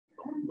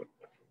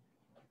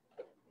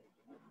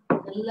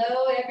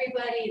Hello,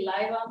 everybody,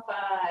 live on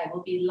 5.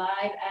 We'll be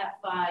live at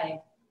 5.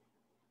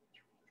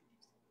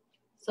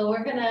 So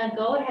we're gonna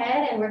go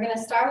ahead and we're gonna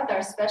start with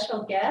our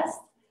special guest,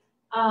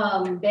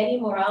 Benny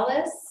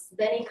Morales.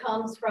 Benny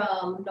comes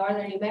from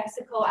northern New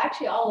Mexico,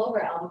 actually all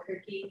over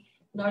Albuquerque,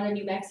 northern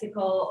New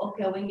Mexico,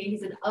 Okewinge.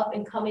 He's an up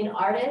and coming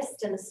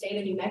artist in the state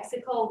of New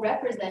Mexico,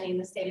 representing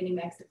the state of New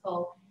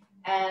Mexico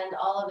and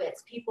all of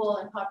its people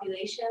and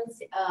populations.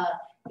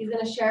 He's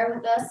gonna share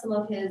with us some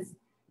of his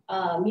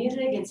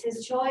music. It's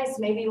his choice.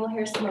 Maybe we'll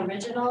hear some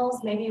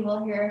originals. Maybe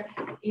we'll hear,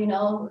 you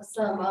know,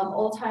 some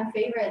old time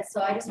favorites. So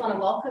I just want to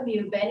welcome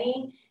you,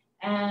 Benny,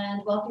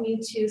 and welcome you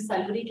to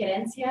Salud y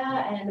Querencia,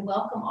 and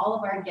welcome all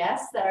of our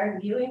guests that are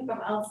viewing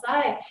from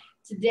outside.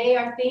 Today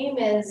our theme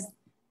is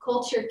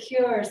culture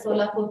cure, so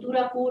la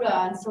cultura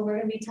cura. And so we're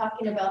going to be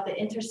talking about the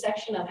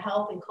intersection of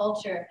health and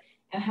culture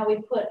and how we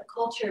put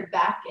culture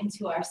back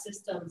into our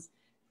systems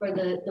for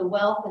the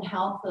wealth and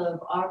health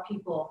of our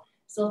people.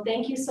 So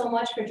thank you so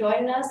much for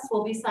joining us.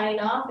 We'll be signing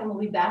off and we'll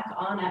be back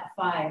on at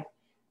 5.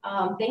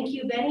 Thank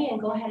you, Benny,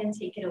 and go ahead and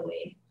take it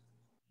away.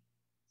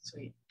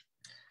 Sweet.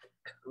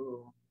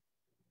 Cool.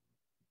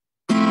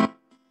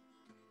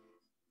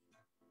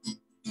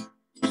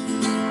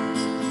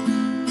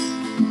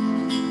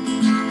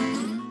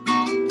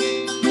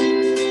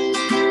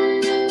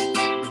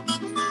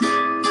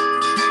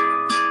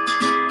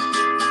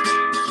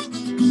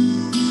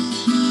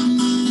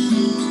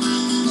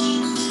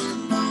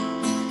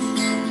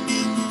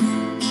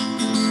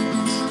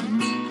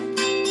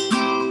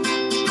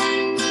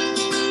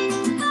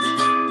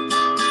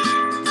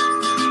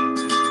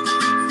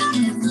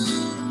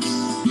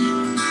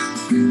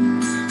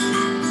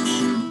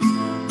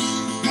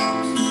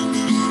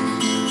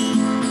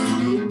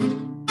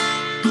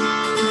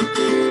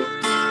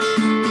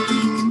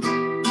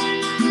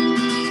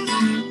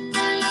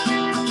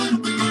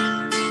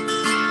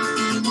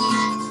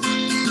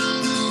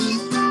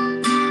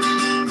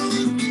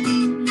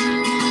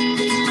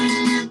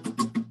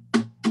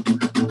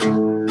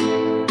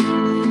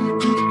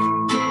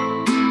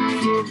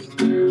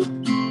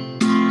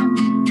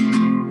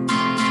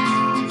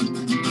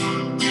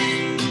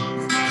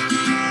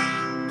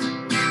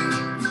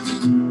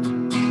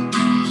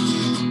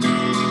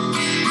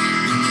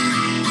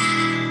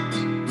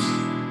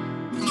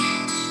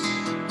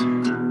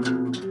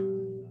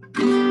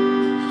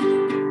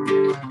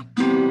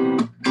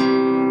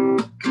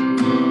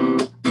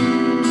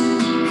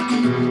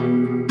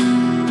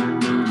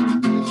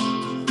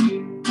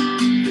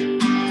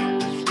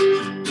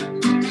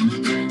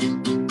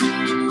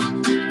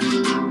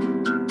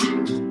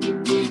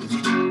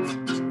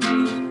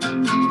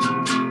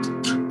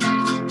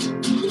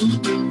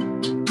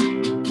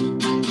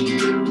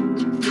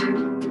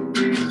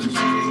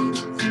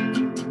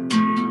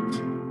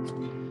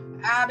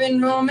 I've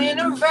been roaming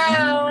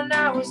around,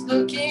 I was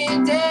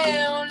looking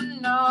down,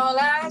 and all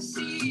I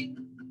see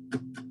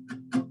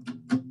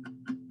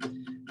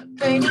are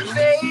painted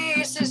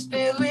faces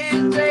filled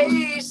with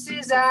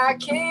places I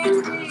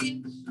can't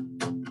reach.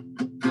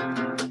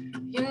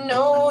 You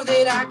know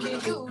that I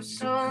could use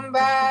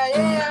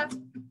somebody.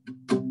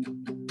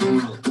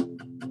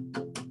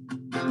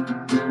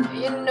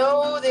 You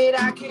know that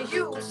I could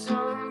use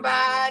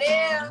somebody.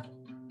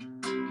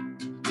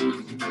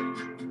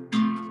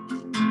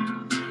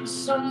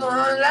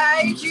 Someone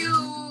like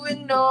you,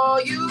 and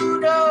all you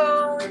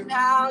know and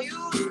how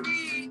you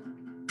speak.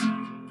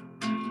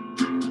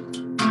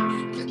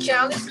 The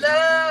countless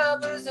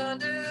lovers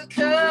under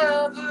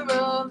cover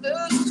of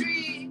the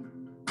street.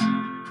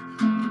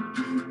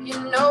 You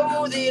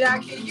know that I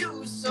could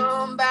use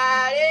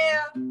somebody.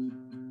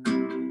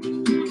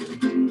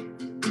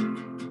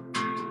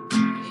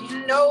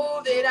 You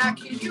know that I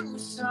could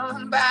use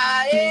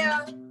somebody.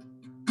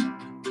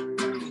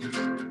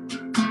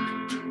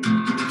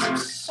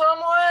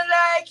 Someone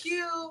like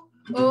you,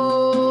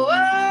 oh,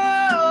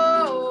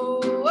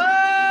 oh, oh,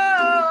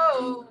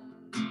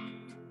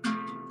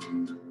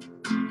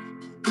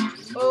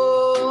 oh,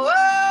 oh,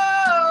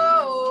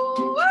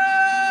 oh,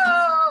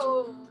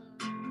 oh,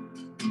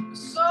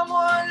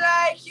 someone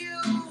like you.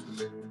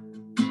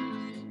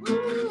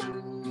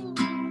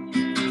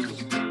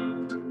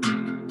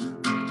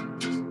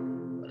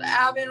 Well,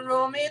 I've been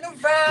roaming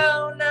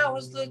around, I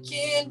was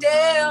looking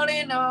down,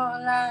 and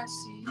all I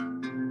see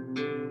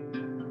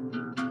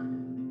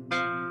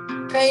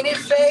painted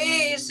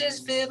faces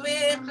filled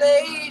with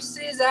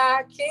places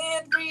I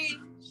can't reach.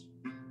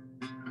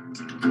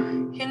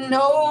 You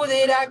know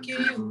that I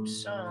could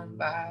use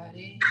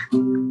somebody.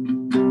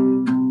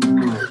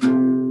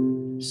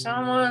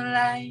 Someone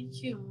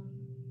like you.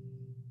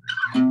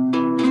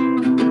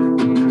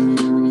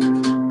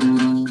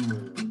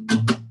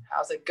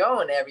 How's it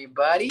going,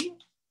 everybody?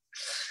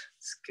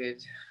 It's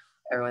good.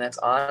 Everyone that's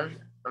on.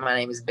 My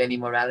name is Benny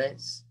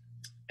Morales,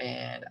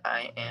 and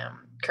I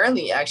am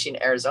currently actually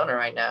in Arizona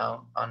right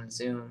now on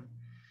Zoom,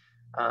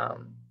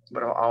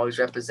 but I'm always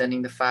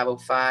representing the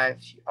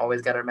 505. You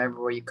always got to remember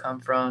where you come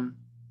from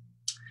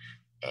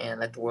and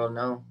let the world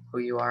know who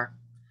you are.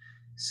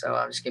 So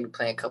I'm just gonna be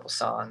playing a couple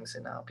songs,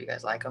 and I hope you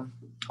guys like them.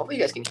 Hopefully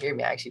you guys can hear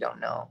me. I actually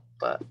don't know,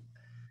 but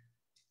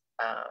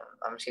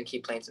I'm just gonna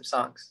keep playing some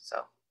songs.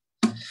 So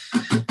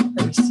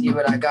let me see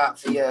what I got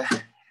for you.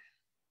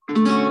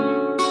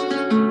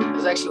 This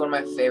is actually one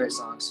of my favorite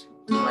songs,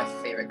 one of my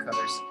favorite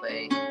covers to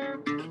play.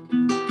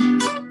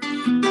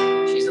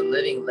 She's a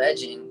living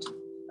legend,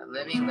 a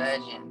living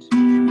legend.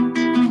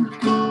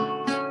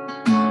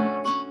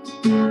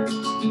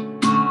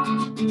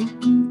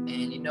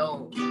 And you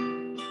know,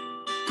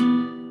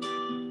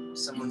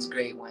 someone's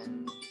great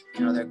when,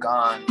 you know, they're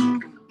gone,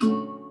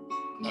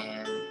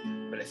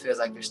 but it feels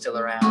like they're still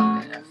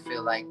around, and I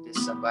feel like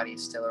this somebody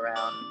is still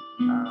around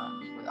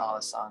with all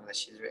the songs that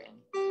she's written.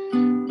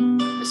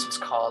 This was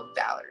called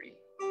Valerie.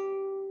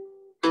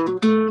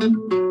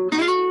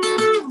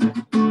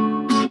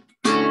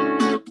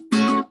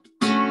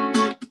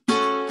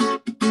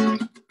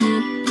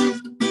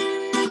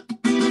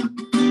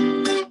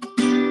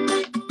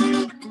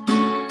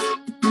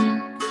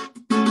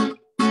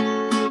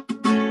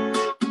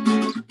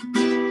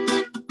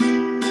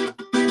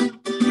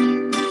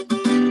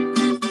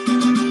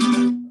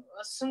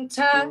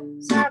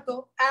 Sometimes I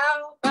go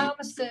out by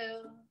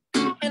myself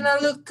and I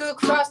look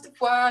across the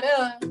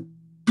water,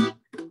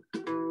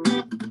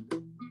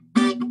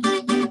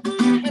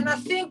 and I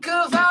think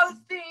of all the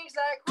things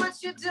like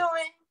what you're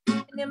doing,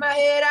 and in my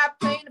head I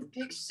paint a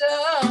picture.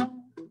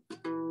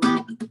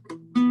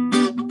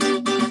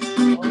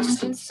 Oh,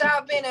 since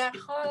I've been at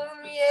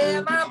home,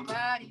 yeah, my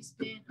body's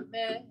been a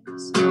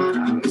mess.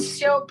 I miss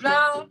your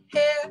blonde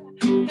hair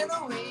and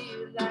the way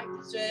you like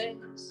to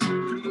dress.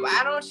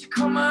 Why don't you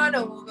come on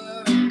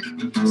over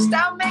and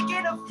stop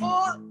making a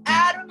fool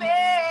out of me?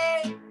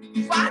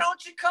 Why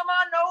don't you come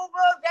on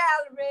over,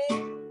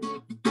 Valerie?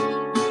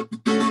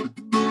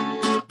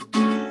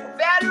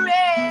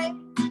 Valerie.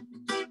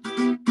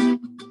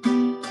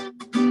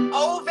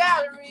 Oh,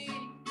 Valerie.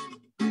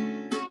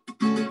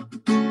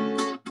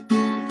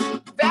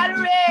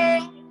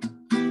 Valerie.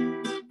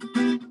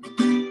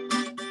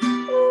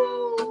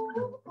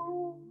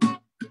 Ooh.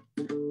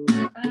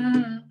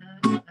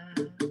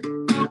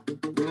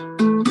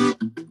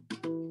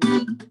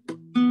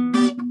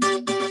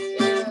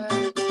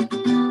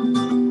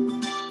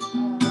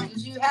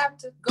 Did you have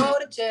to go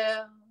to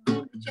jail?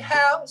 Did your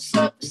house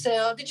up for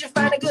sale? Did you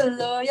find a good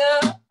lawyer?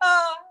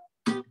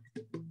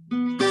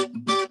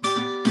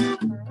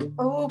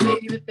 Oh,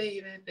 baby,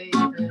 baby, baby,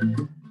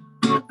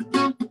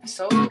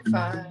 so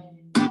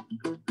fine.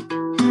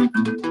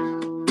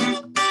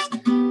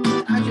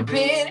 Have you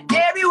been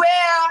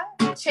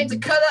everywhere? Change the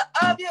color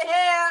of your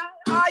hair.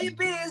 Are you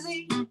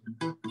busy?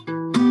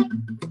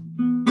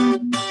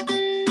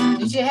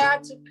 Did you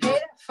have to pay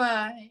that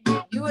fine?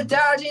 You were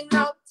dodging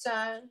all the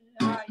time.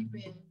 How you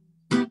been?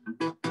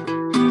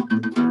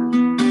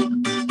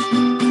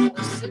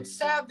 Well,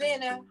 since I've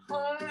been at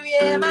home,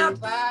 yeah, my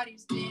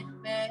body's been a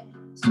mess.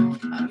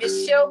 I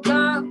miss your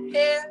blonde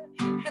hair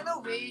and the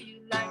way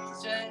you like to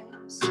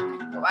dress.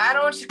 Why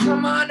don't you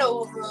come on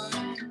over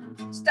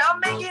and stop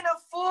making a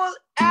fool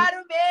out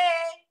of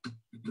me?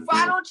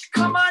 Why don't you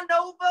come on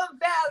over,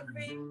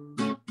 Valerie?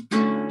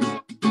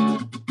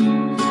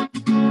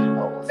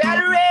 Oh,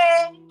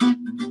 Valerie.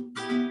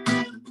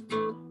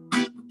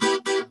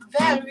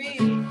 Valerie.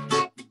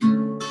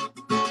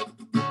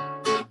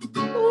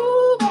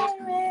 Ooh,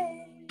 Valerie.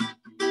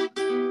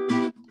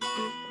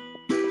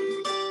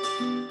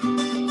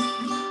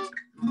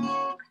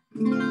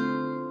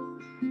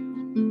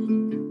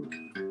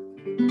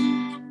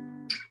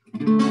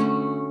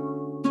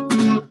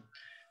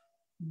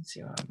 Let's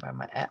see where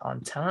am I at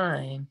on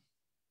time.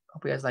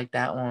 Hope you guys like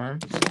that one.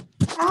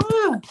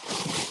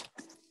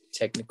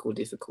 Technical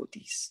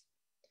difficulties.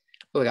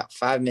 Oh, we got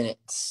 5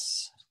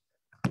 minutes.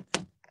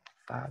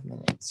 5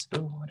 minutes. Oh,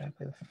 what did I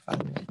play for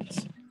 5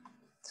 minutes?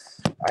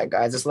 All right,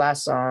 guys, this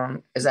last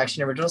song is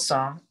actually an original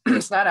song.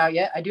 It's not out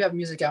yet. I do have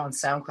music out on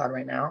SoundCloud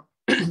right now.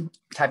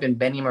 Type in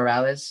Benny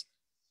Morales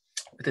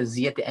with a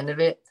Z at the end of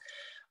it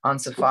on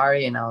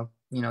Safari, and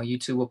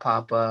YouTube will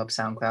pop up,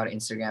 SoundCloud,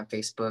 Instagram,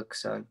 Facebook.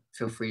 So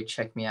feel free to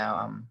check me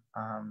out.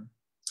 I'm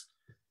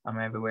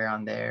everywhere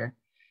on there.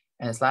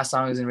 And this last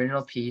song is an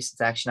original piece.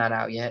 It's actually not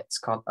out yet. It's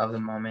called Of the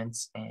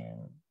Moments,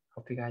 and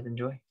hope you guys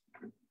enjoy.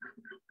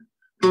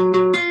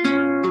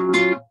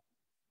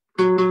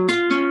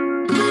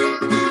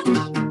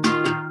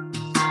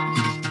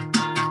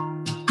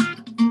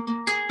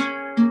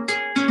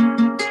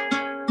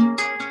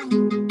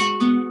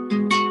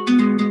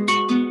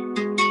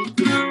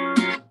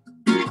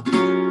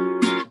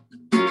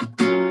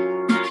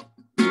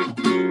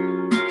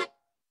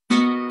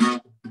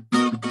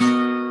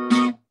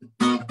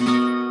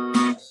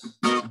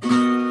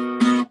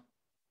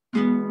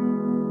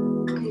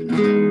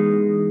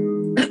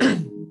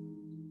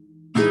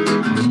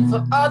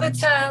 For all the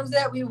times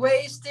that we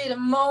wasted a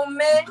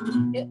moment,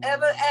 you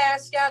ever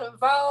ask out of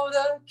all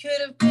that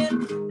could have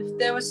been if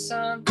there was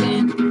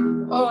something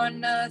or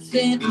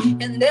nothing?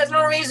 And there's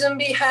no reason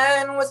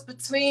behind what's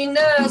between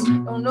us.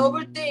 Don't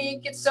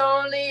overthink, it's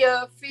only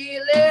a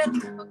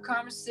feeling, a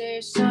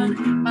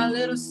conversation, my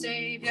little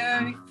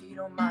savior. If you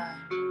don't mind.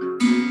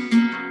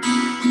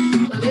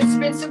 Well, let's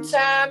spend some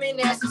time and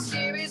as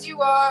sincere as you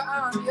are,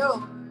 I'm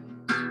yours.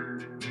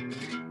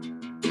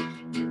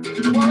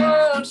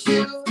 Won't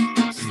you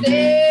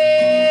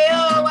stay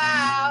a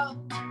while?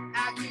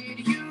 I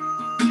could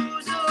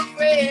use a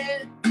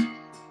friend,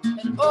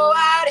 and oh,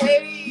 I'd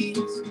hate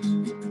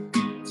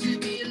to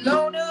be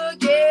alone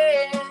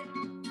again.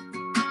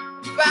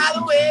 By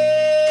the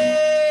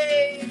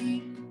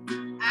way,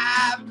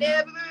 I've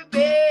never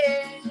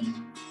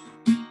been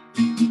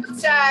the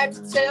type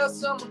to tell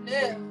someone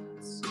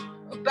else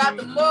about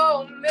the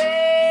moment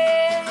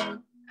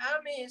I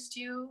missed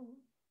you.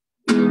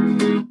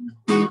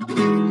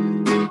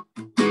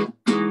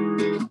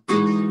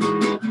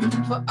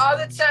 For all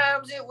the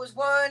times it was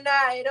one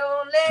night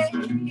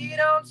only, you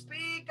don't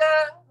speak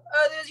of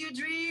others you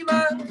dream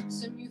of,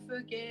 some you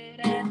forget,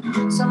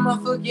 and some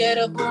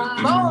unforgettable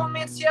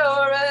moments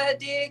you're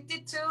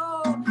addicted to.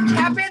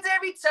 Happens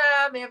every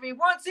time, every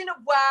once in a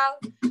while,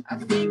 I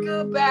think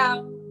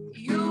about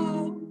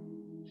you.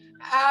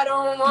 I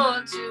don't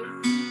want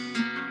to,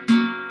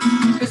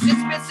 'cause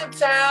it's been some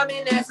time,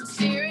 and as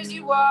sincere as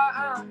you are,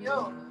 I'm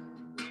yours.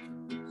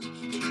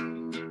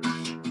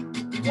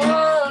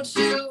 Won't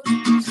you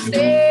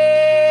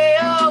stay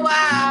a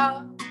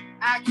while?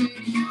 I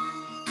could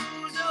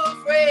use a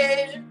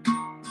friend,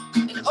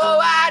 and oh,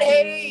 I'd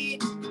hate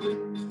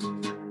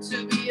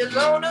to be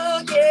alone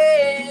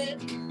again.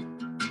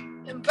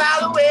 And by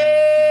the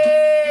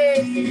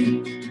way,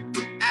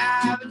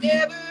 I've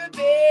never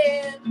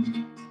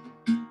been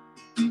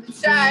the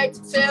type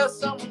to tell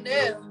someone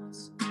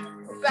else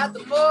about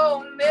the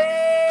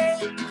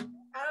moment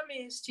I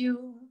missed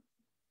you.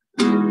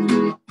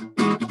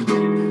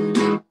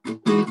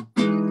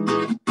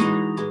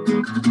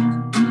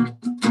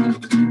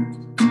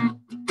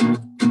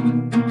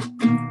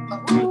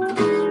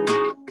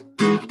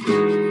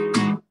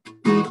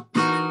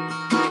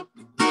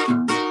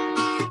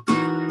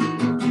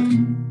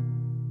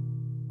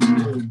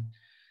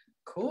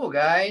 Cool,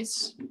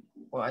 guys.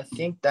 Well, I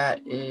think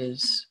that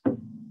is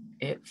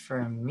it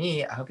for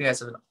me. I hope you guys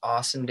have an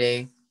awesome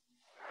day.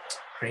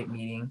 Great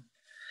meeting.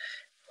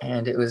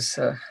 And it was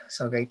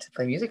so great to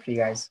play music for you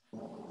guys.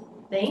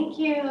 Thank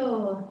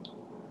you.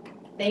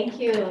 Thank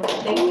you.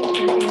 Thank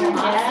you for being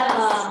our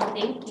guest.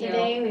 Thank you.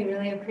 Today, we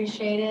really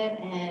appreciate it.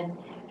 And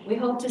we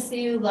hope to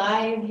see you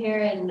live here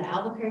in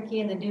Albuquerque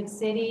in the Duke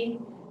City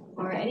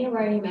or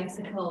anywhere in New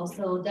Mexico.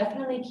 So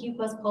definitely keep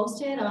us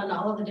posted on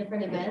all of the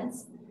different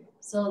events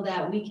so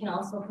that we can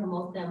also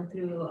promote them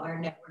through our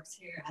networks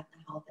here at the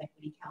Health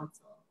Equity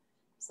Council.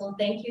 So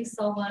thank you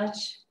so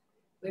much.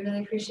 We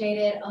really appreciate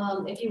it.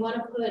 If you want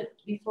to put,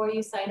 before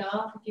you sign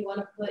off, if you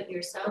want to put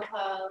your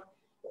SoundCloud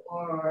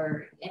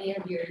or any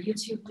of your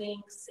YouTube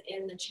links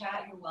in the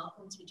chat, you're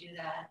welcome to do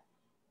that.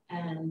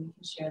 And you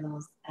can share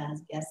those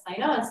as guests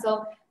sign on.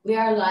 So we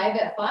are live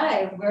at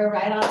 5. We're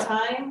right on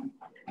time.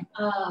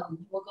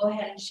 We'll go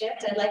ahead and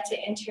shift. I'd like to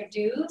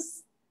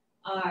introduce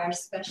our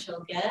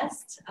special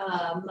guest,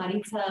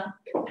 Maritza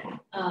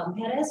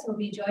Perez will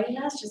be joining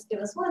us. Just give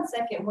us 1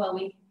 second while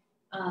we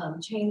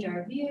change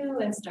our view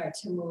and start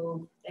to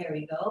move. There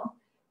we go.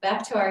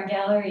 Back to our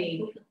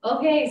gallery.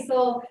 Okay,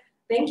 so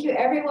thank you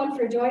everyone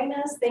for joining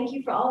us. Thank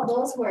you for all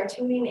those who are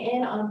tuning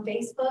in on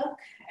Facebook.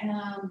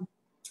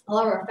 All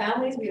of our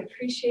families, we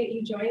appreciate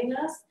you joining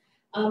us.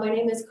 My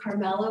name is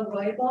Carmela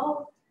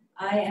Roybal.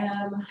 I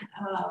am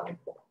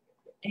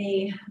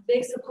a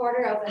big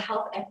supporter of the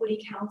Health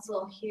Equity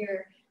Council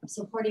here,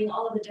 supporting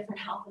all of the different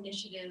health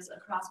initiatives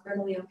across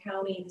Bernalillo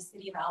County, the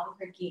city of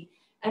Albuquerque,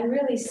 and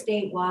really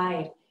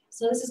statewide.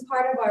 So this is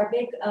part of our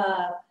big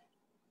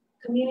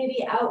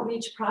community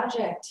outreach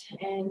project.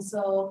 And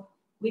so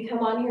we come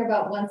on here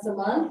about once a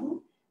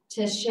month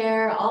to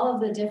share all of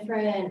the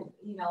different,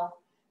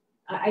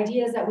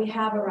 ideas that we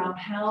have around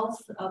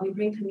health. We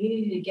bring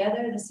community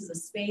together. This is a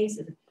space,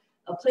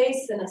 a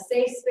place and a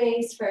safe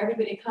space for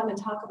everybody to come and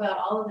talk about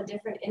all of the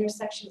different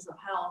intersections of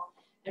health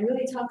and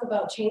really talk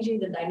about changing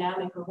the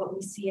dynamic of what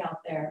we see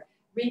out there,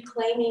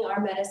 reclaiming our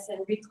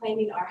medicine,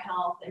 reclaiming our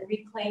health, and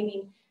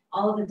reclaiming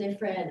all of the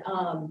different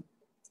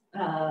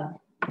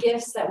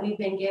gifts that we've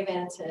been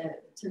given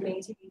to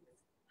maintain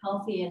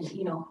healthy and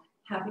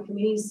happy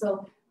communities.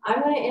 So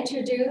I'm going to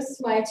introduce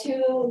my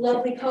 2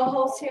 lovely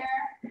co-hosts here.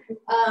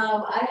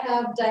 I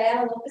have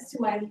Diana Lopez to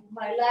my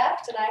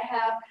left, and I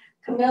have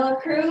Camila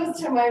Cruz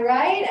to my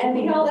right, and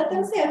let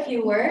them say a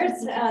few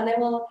words. Then I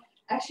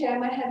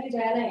might have you,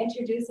 Diana,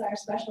 introduce our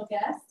special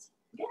guest.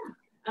 Yeah.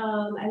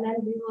 And then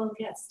we will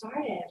get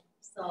started.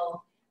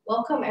 So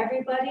welcome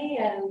everybody,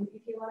 and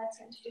if you wanted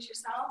to introduce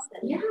yourselves.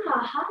 Yeah,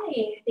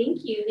 hi,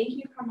 thank you. Thank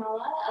you,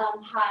 Carmela.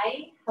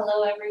 Hi,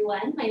 hello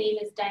everyone. My name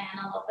is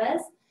Diana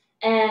Lopez,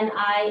 and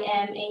I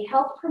am a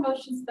health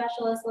promotion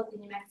specialist with the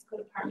New Mexico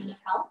Department of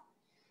Health.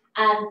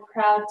 I'm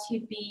proud to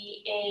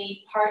be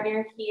a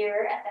partner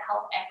here at the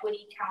Health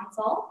Equity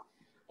Council.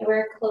 I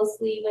work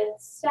closely with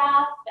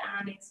staff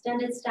and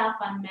extended staff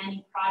on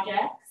many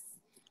projects.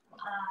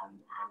 And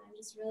I'm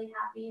just really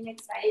happy and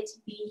excited to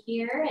be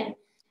here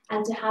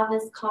and to have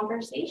this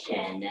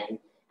conversation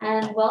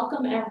And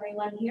welcome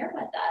everyone here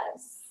with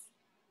us.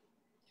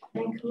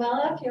 And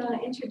Camilla, if you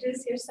want to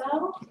introduce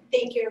yourself.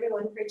 Thank you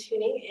everyone for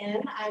tuning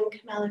in. I'm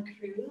Camilla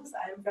Cruz.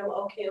 I'm from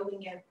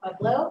Okeowingan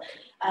Pueblo.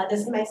 This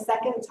is my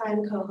second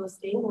time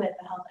co-hosting with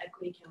the Health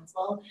Equity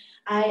Council.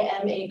 I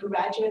am a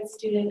graduate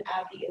student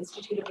at the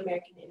Institute of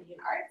American Indian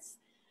Arts.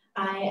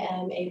 I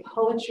am a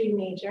poetry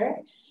major.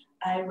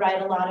 I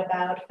write a lot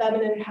about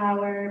feminine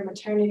power,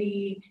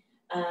 maternity,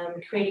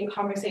 creating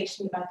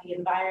conversation about the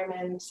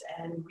environment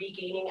and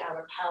regaining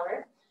our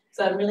power.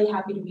 So I'm really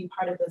happy to be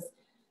part of this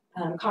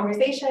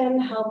conversation,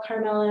 help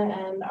Carmela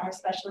and our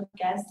special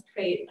guests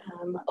create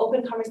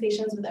open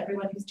conversations with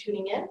everyone who's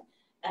tuning in,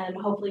 and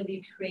hopefully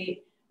we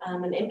create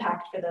an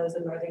impact for those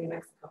in Northern New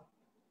Mexico.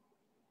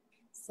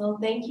 So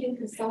thank you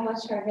so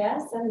much to our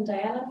guests. And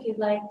Diana, if you'd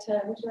like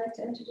to, would you like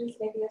to introduce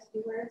maybe a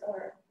few words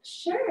or?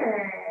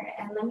 Sure,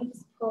 and let me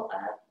just pull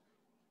up.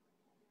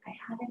 I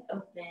had it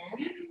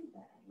open,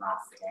 but I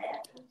lost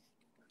it.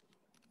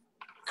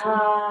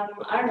 All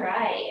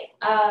right,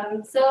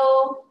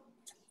 so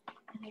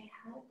I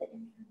have the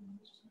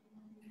information.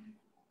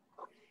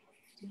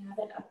 Do you have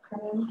it up,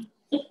 Carmen?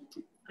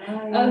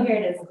 Oh, here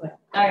it is.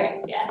 All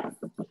right, yeah.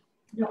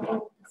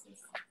 No, this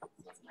is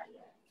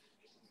Maria.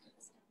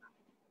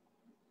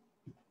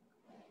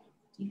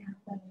 Do you have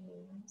the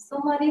name? So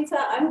Maritza,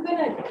 I'm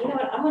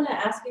gonna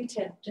ask you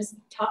to just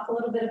talk a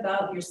little bit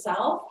about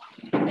yourself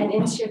and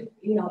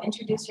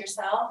introduce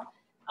yourself.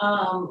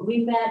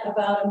 We met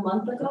about a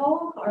month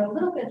ago or a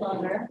little bit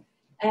longer,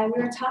 and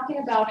we were talking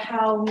about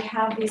how we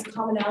have these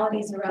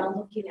commonalities around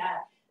looking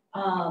at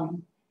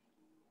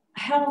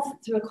health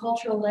through a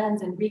cultural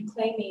lens and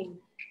reclaiming,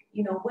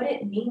 what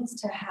it means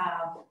to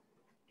have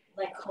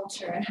like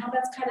culture and how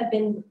that's kind of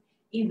been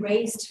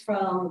erased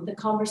from the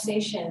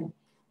conversation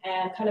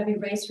and kind of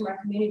erased from our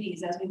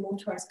communities as we move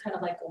towards kind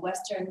of like a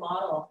Western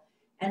model.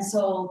 And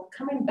so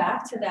coming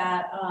back to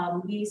that,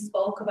 we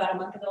spoke about a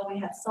month ago, we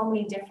had so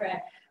many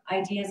different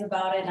ideas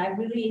about it. And I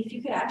really, if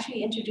you could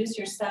actually introduce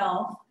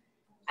yourself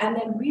and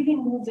then really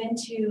move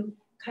into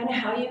kind of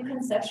how you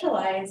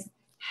conceptualize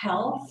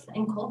health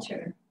and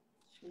culture.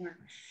 Sure.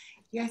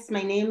 Yes,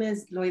 my name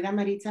is Loida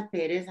Maritza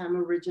Perez. I'm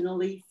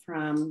originally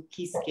from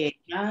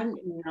Quisqueya,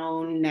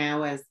 known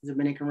now as the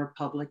Dominican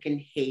Republic and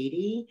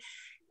Haiti.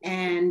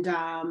 And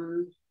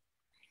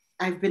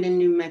I've been in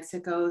New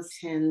Mexico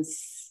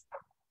since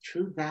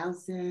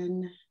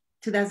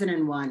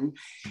 2001.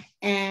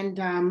 And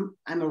I'm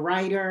a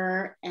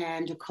writer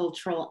and a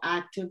cultural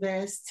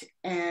activist.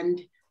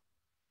 And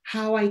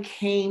how I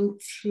came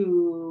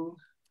to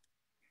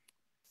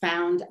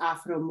found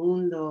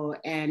Afromundo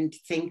and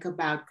think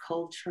about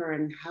culture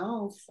and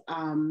health,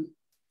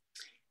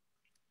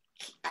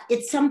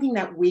 it's something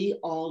that we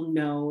all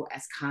know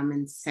as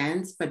common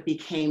sense, but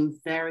became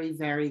very,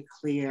 very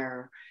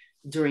clear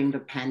during the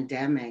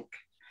pandemic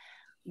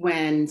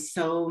when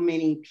so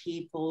many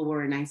people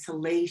were in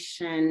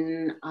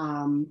isolation,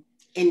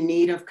 in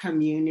need of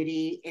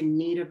community, in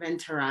need of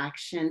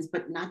interactions,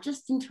 but not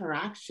just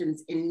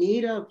interactions, in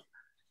need of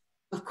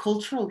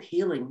cultural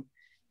healing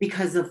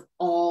because of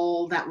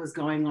all that was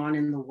going on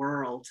in the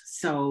world.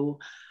 So,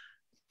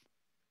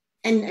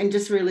 and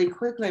just really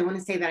quickly, I want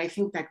to say that I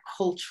think that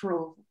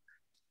cultural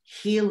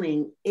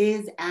healing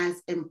is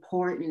as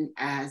important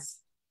as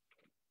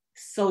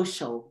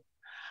social,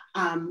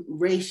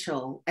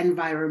 racial,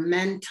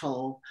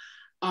 environmental,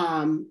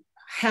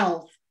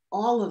 health,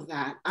 all of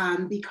that,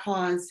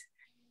 because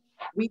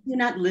we do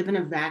not live in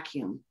a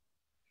vacuum.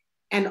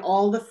 And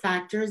all the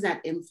factors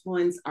that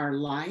influence our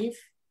life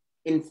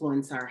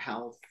influence our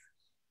health.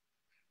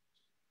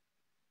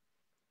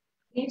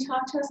 Can you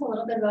talk to us a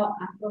little bit about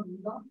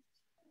Afromundo?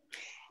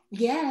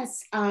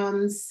 Yes,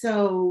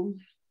 so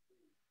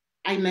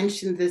I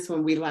mentioned this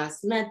when we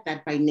last met,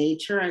 that by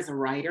nature as a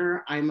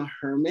writer, I'm a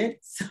hermit.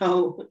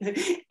 So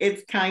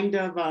it's kind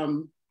of,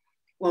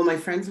 well, my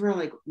friends were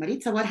like,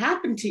 Maritza, what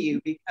happened to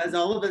you? Because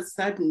all of a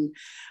sudden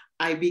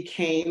I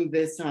became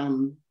this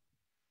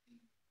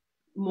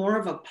more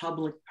of a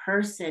public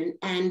person.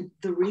 And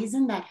the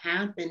reason that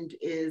happened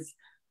is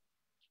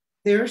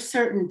there are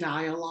certain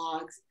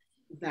dialogues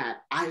that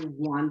I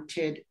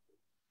wanted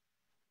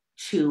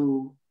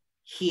to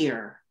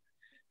hear,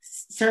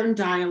 certain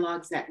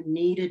dialogues that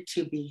needed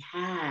to be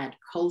had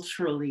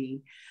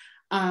culturally,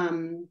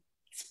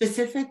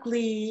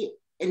 specifically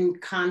in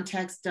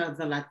context of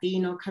the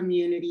Latino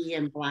community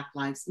and Black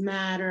Lives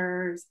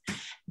Matters.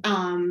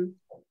 And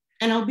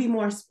I'll be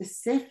more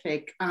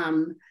specific.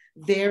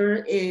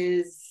 There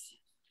is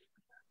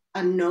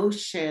a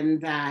notion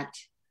that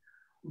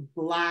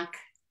Black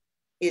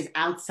is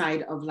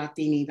outside of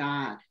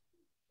Latinidad.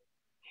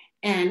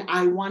 And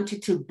I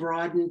wanted to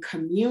broaden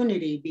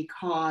community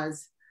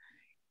because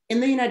in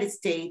the United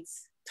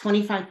States,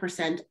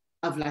 25%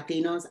 of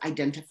Latinos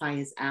identify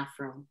as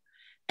Afro.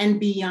 And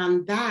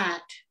beyond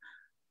that,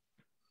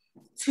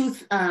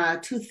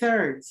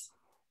 two-thirds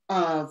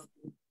of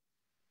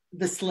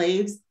the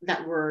slaves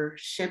that were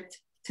shipped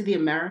to the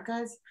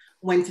Americas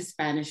went to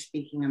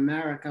Spanish-speaking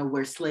America,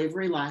 where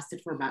slavery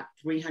lasted for about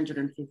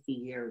 350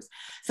 years.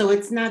 So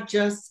it's not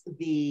just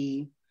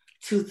the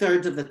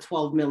 2/3 of the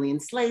 12 million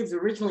slaves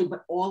originally,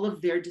 but all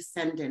of their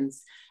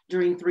descendants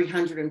during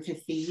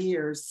 350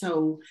 years.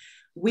 So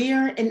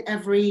we're in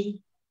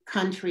every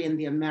country in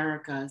the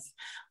Americas,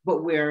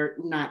 but we're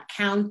not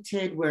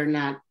counted, we're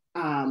not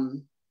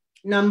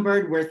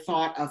numbered, we're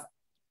thought of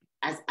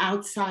as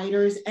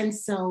outsiders. And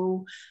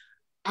so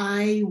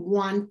I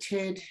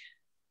wanted,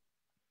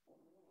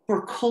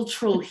 for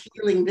cultural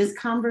healing, this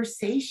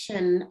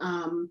conversation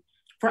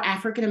for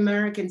African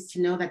Americans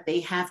to know that they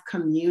have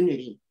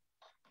community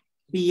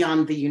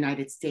beyond the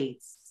United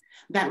States,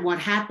 that what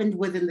happened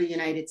within the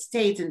United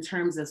States in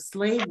terms of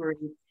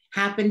slavery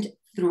happened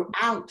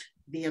throughout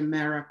the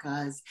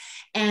Americas,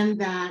 and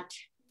that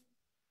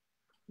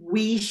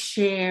we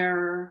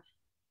share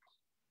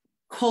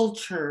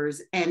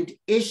cultures and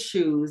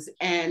issues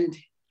and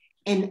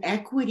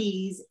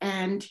inequities,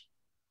 and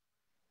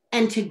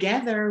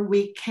together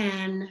we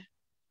can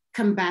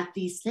combat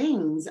these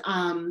things.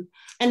 And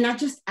not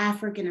just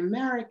African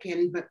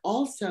American, but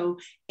also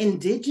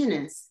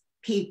indigenous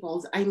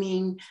peoples. I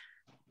mean,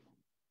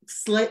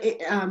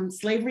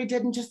 slavery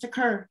didn't just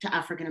occur to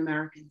African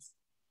Americans.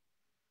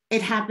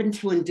 It happened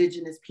to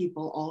indigenous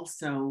people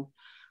also.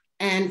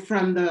 And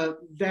from the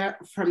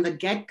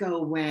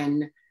get-go,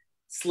 when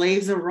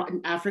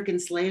African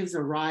slaves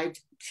arrived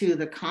to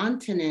the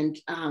continent,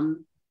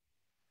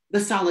 the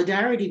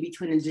solidarity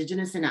between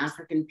indigenous and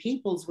African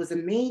peoples was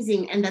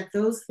amazing, and that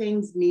those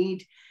things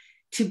need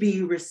to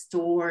be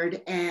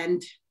restored,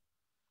 and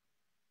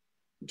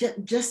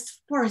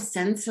just for a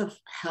sense of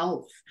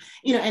health.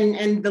 You know,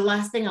 and the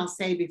last thing I'll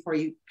say before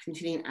you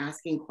continue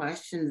asking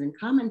questions and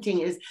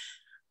commenting is,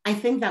 I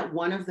think that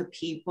one of the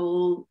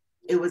people,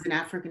 it was an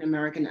African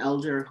American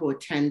elder who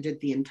attended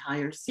the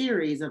entire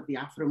series of the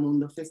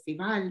Afromundo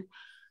Festival.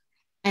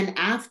 And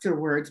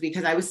afterwards,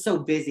 because I was so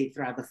busy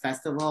throughout the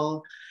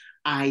festival,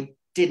 I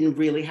didn't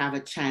really have a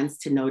chance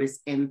to notice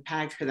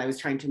impact because I was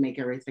trying to make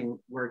everything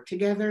work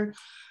together.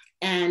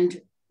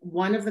 And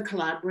one of the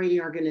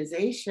collaborating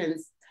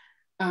organizations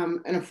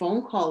in a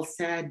phone call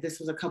said, this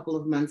was a couple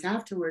of months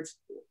afterwards,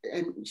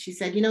 and she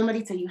said, you know,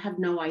 Maritza, you have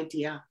no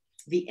idea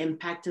the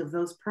impact of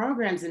those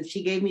programs. And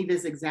she gave me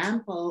this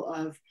example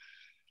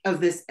of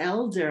this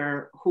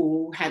elder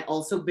who had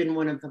also been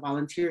one of the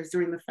volunteers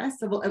during the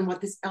festival. And what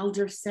this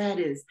elder said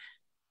is,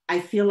 I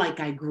feel like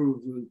I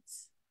grew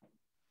roots.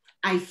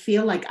 I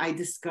feel like I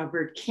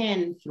discovered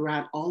kin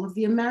throughout all of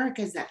the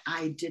Americas that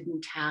I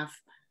didn't have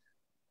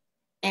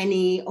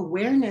any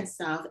awareness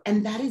of.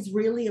 And that is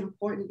really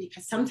important,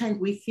 because sometimes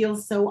we feel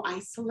so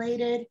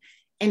isolated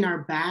in our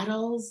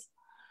battles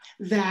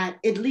that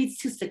it leads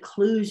to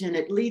seclusion,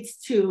 it leads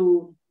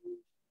to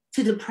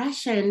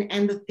depression.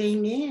 And the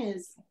thing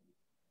is,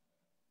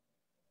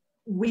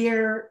 we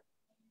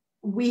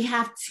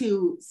have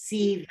to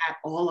see that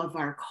all of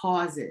our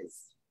causes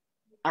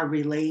are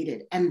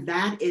related, and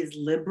that is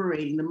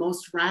liberating. The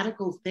most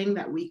radical thing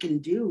that we can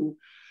do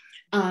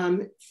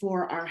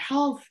for our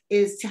health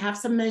is to have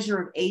some measure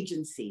of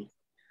agency,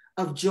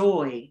 of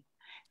joy,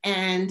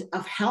 and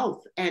of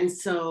health. And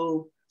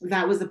so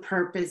that was the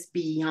purpose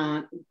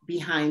behind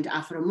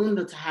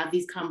Afromundo, to have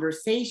these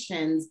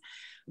conversations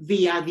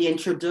via the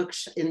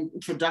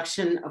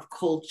introduction of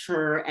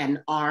culture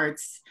and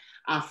arts,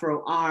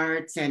 Afro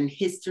arts and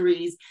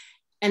histories,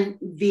 and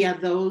via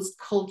those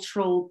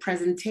cultural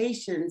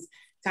presentations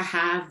to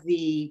have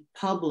the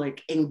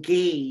public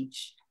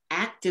engage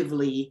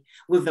actively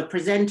with the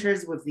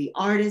presenters, with the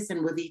artists,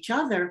 and with each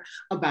other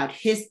about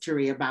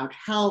history, about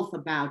health,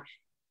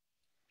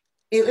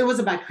 it was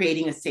about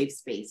creating a safe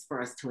space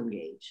for us to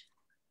engage.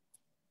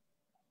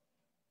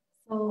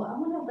 So I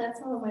want to let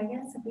some of my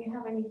guests, if you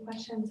have any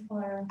questions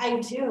for. I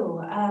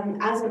do.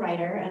 As a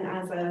writer and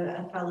as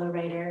a fellow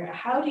writer,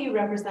 how do you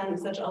represent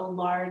such a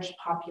large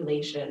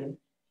population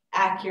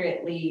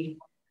accurately,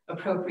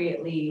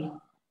 appropriately,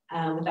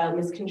 without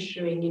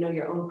misconstruing,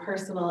 your own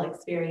personal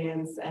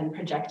experience and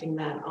projecting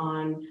that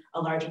on a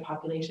larger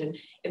population?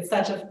 It's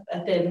such a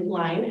thin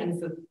line, and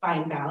it's a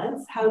fine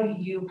balance. How do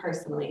you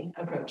personally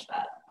approach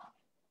that?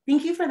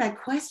 Thank you for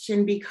that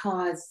question,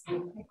 because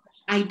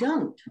I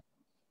don't,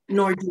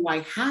 nor do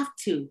I have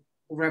to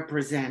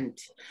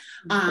represent.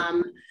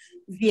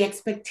 The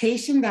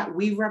expectation that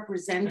we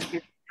represent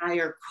an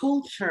entire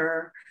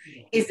culture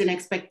is an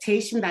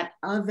expectation that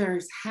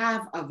others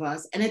have of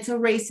us. And it's a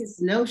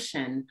racist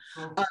notion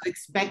of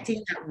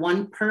expecting that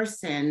one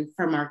person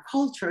from our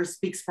culture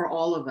speaks for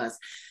all of us.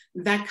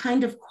 That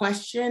kind of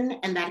question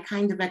and that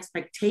kind of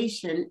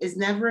expectation is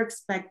never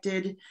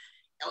expected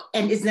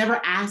and is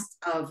never asked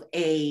of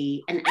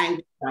an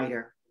English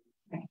writer.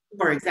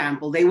 For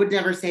example, they would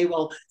never say,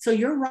 well, so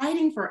you're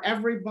writing for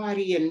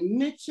everybody in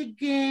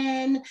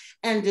Michigan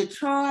and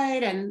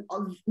Detroit and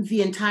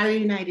the entire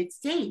United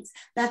States.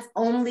 That's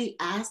only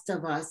asked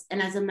of us.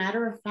 And as a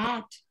matter of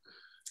fact,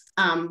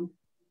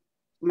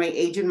 my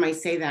agent might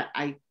say that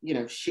I,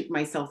 shoot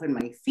myself in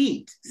my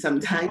feet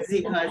sometimes,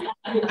 because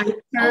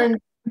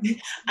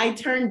I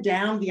turned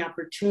down the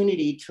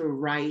opportunity to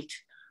write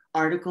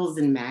articles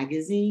in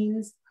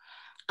magazines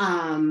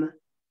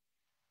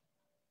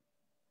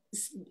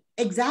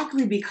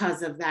exactly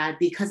because of that,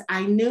 because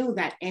I knew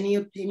that any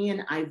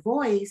opinion I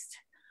voiced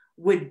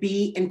would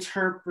be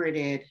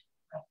interpreted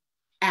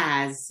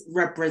as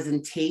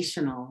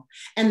representational.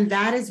 And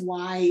that is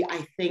why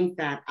I think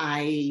that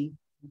I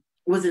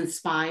was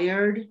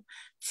inspired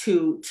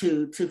to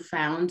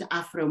found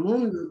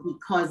Afromundo,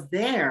 because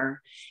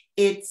there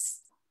it's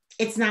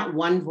not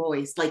one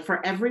voice. Like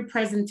for every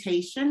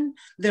presentation,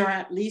 there are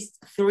at least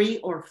 3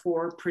 or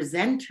 4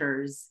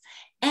 presenters.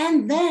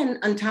 And then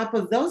on top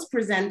of those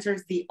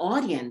presenters, the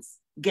audience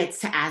gets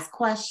to ask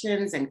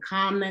questions and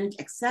comment,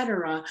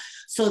 etc.,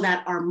 so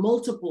that our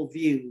multiple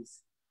views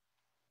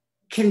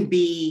can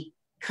be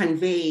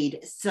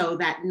conveyed, so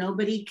that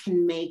nobody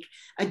can make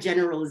a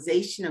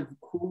generalization of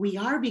who we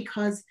are,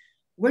 because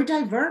we're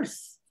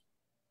diverse.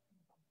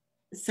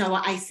 So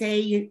I say,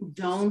 you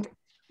don't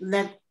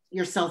let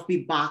yourself be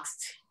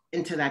boxed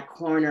into that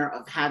corner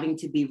of having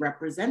to be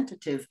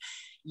representative.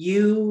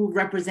 You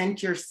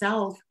represent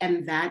yourself,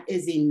 and that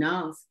is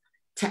enough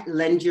to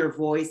lend your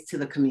voice to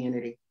the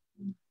community.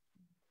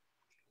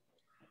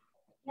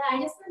 Yeah,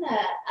 I just want to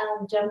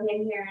jump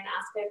in here and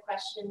ask a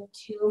question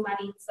to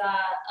Maritza.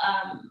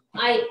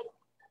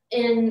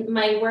 In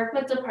my work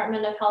with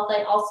Department of Health,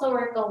 I also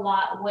work a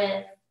lot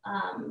with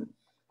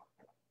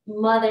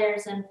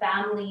mothers and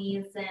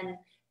families and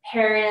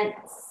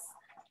parents,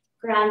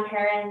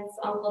 grandparents,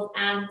 uncles,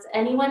 aunts,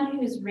 anyone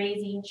who's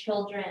raising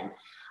children.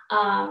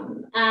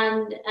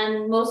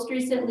 And most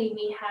recently,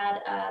 we had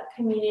a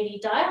community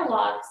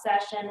dialogue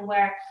session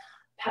where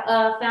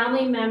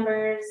family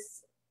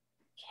members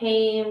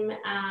came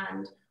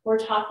and were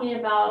talking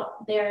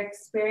about their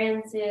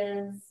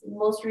experiences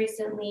most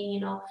recently, you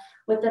know,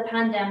 with the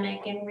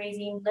pandemic and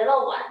raising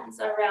little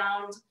ones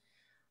around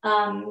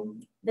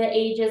the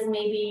ages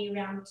maybe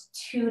around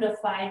 2 to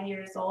 5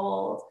 years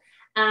old.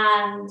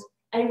 And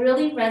I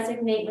really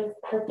resonate with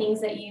the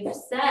things that you've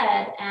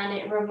said, and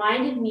it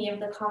reminded me of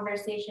the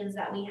conversations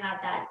that we had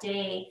that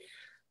day,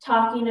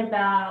 talking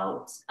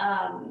about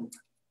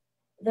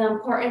the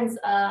importance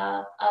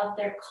of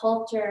their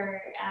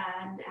culture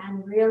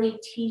and really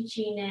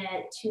teaching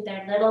it to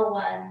their little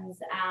ones,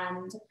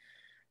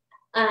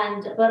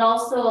 but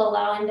also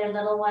allowing their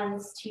little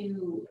ones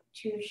to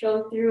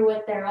show through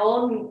with their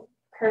own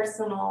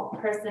personal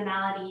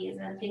personalities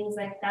and things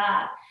like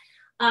that.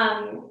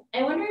 I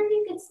wonder if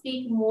you could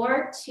speak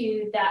more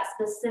to that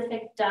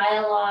specific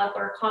dialogue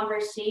or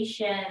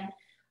conversation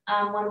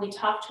when we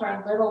talk to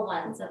our little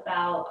ones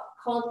about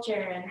culture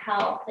and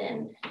health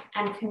and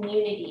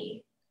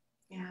community.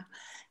 Yeah,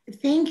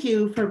 thank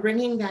you for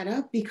bringing that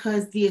up,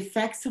 because the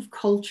effects of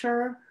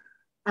culture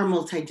are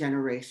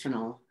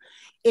multi-generational.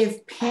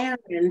 If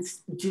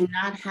parents do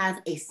not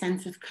have a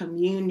sense of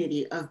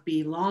community, of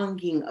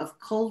belonging, of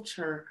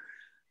culture,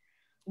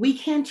 we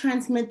can't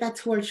transmit that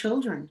to our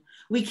children.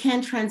 We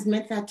can't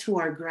transmit that to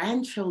our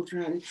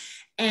grandchildren.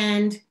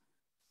 And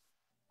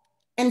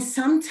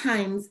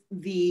sometimes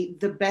the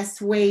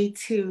best way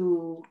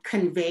to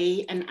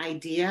convey an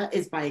idea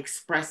is by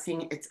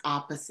expressing its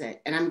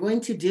opposite. And I'm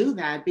going to do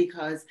that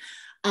because,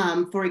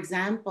 for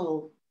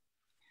example,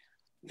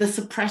 the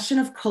suppression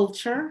of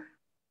culture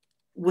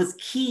was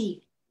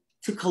key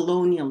to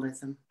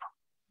colonialism.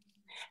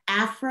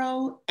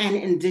 Afro and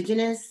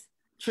indigenous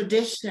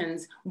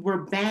traditions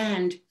were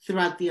banned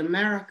throughout the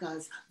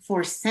Americas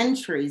for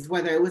centuries,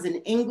 whether it was in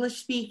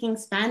English-speaking,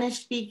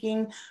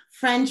 Spanish-speaking,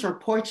 French or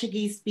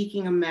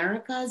Portuguese-speaking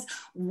Americas.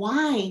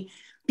 Why?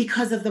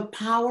 Because of the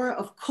power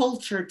of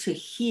culture to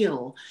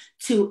heal,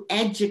 to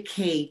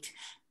educate,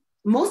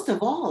 most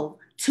of all,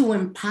 to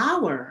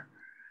empower.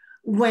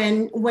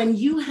 When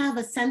you have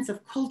a sense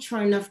of culture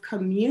and of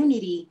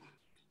community,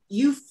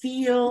 you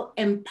feel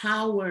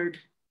empowered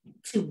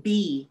to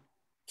be,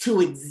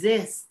 to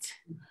exist.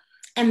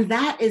 And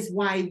that is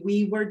why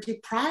we were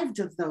deprived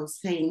of those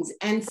things.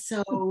 And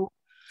so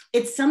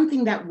it's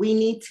something that we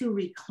need to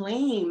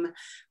reclaim,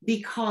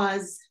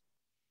 because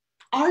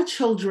our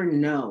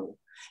children know.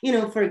 You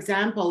know, for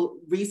example,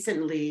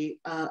 recently,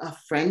 a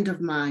friend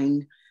of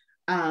mine,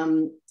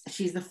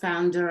 she's the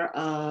founder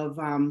of,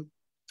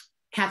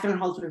 Catherine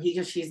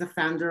Halter-Higa, she's the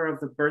founder of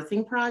the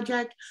Birthing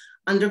Project,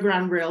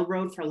 Underground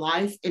Railroad for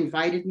Life,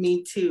 invited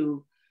me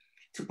to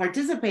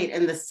participate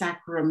in the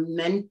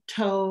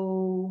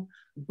Sacramento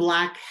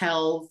Black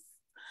Health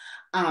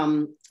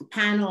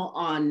panel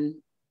on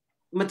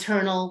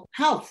maternal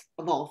health,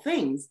 of all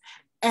things.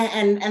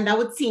 And that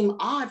would seem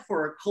odd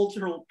for a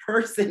cultural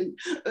person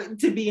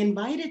to be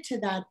invited to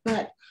that,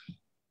 but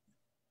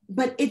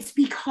it's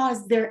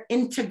because their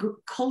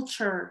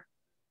culture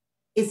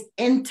is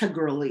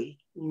integrally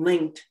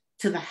linked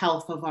to the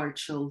health of our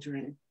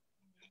children.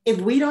 If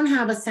we don't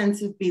have a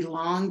sense of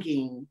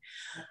belonging,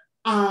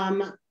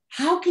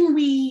 how can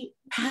we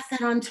pass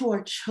that on to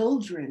our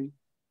children?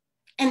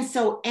 And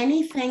so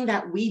anything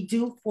that we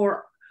do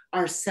for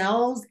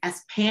ourselves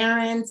as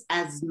parents,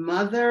 as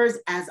mothers,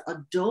 as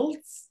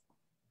adults,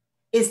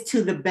 is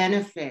to the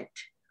benefit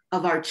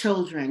of our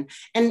children.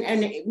 And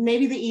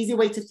maybe the easy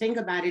way to think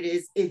about it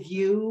is, if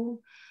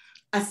you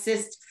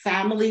assist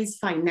families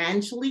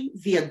financially,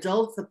 the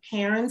adults, the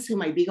parents who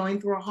might be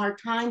going through a hard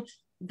time,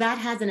 that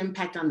has an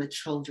impact on the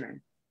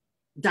children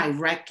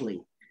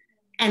directly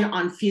and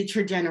on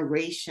future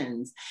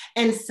generations.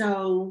 And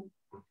so,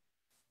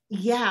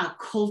 yeah,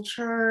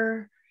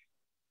 culture,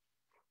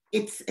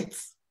 it's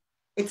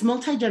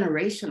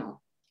multi-generational.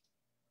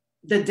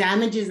 The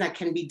damages that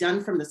can be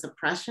done from the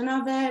suppression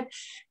of it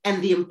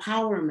and the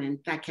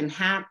empowerment that can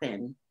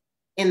happen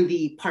in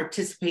the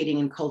participating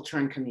in culture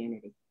and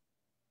community.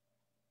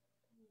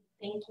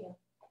 Thank you.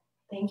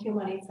 Thank you,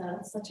 Maritza.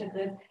 Such a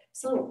good,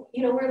 so,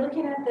 you know, we're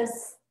looking at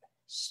this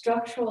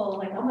structural,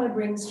 like I'm gonna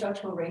bring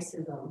structural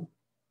racism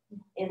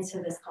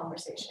into this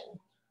conversation.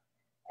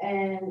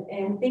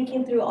 And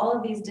thinking through all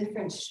of these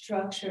different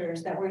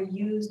structures that were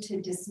used to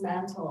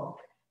dismantle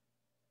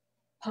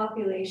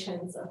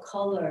populations of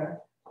color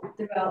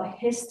throughout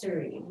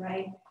history,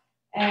 right?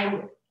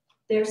 And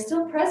they're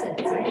still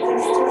present, right? They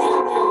still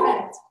have an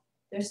effect.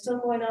 They're still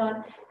going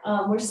on.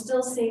 We're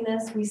still seeing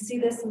this. We see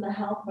this in the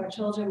health of our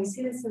children. We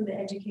see this in the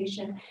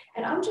education.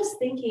 And I'm just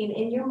thinking,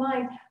 in your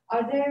mind,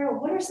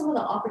 what are some of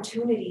the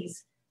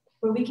opportunities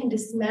where we can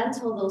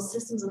dismantle those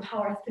systems of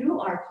power through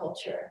our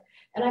culture?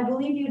 And I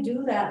believe you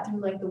do that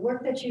through like the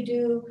work that you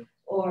do,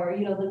 or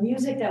you know, the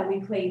music that we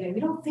play. And we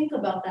don't think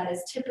about that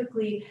as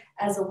typically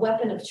as a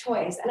weapon of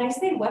choice. And I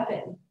say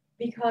weapon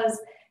because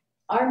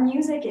our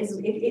music is,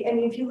 I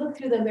mean, if you look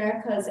through the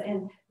Americas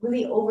and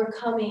really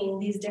overcoming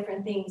these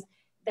different things,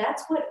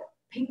 that's what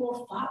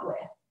people fought with.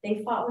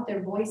 They fought with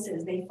their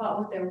voices. They fought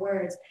with their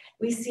words.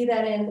 We see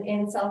that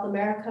in South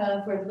America,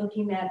 if we're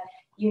looking at,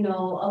 you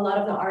know, a lot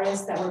of the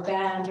artists that were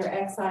banned or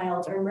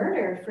exiled or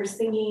murdered for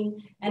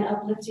singing and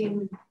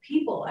uplifting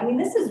people. I mean,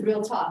 this is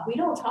real talk. We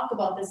don't talk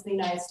about this in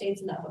the United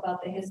States enough,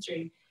 about the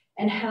history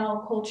and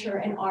how culture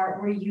and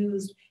art were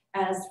used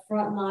as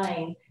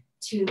frontline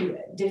to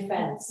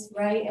defense,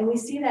 right? And we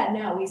see that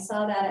now. We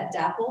saw that at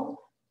DAPL.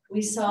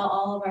 We saw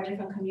all of our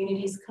different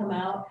communities come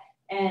out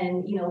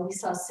and, you know, we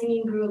saw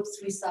singing groups,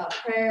 we saw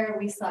prayer,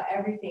 we saw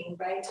everything,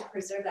 right, to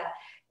preserve that.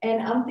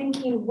 And I'm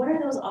thinking, what are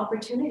those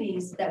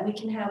opportunities that we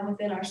can have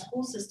within our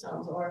school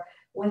systems or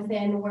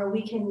within where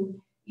we can,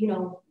 you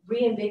know,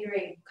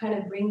 reinvigorate, kind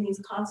of bring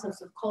these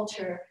concepts of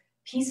culture,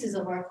 pieces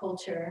of our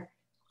culture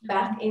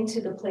back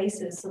into the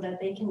places so that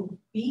they can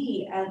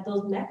be as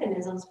those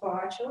mechanisms for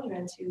our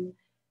children to,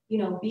 you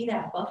know, be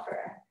that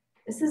buffer.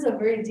 This is a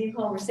very deep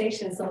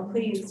conversation, so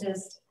please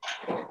just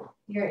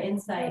your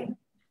insight.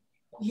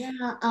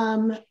 Yeah,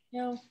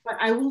 what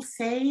I will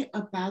say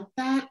about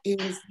that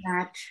is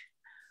that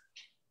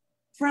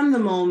from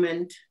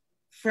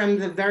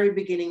the very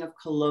beginning of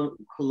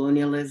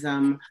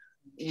colonialism,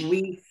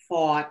 we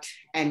fought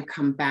and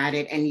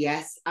combated. And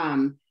yes,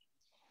 I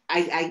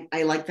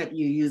like that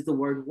you use the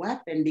word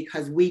weapon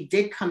because we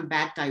did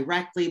combat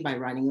directly by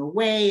running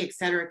away, et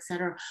cetera, et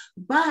cetera.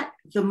 But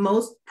the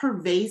most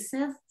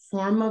pervasive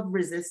form of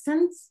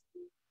resistance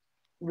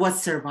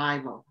was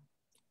survival.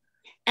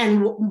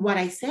 And what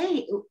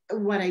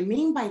I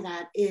mean by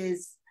that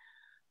is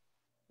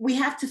we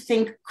have to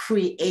think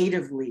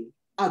creatively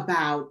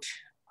about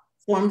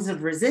forms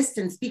of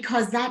resistance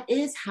because that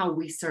is how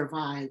we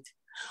survived.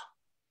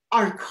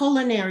 Our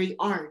culinary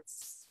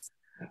arts,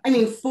 I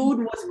mean, food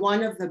was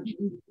one of the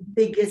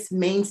biggest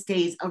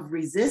mainstays of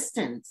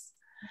resistance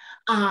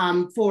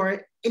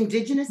for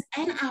Indigenous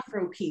and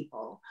Afro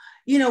people.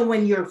 You know,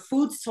 when your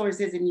food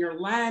source is in your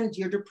land,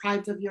 you're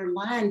deprived of your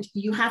land,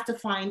 you have to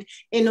find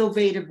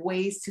innovative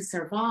ways to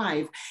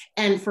survive.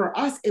 And for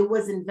us, it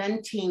was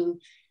inventing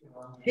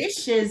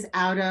dishes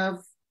out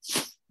of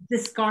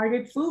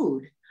discarded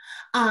food.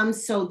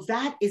 So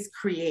that is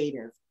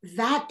creative,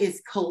 that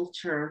is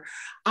culture.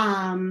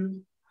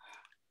 In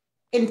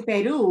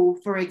Peru,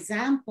 for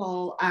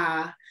example,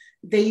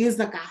 they use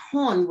the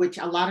cajon, which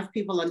a lot of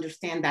people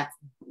understand that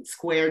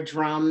square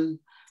drum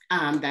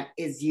that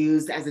is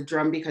used as a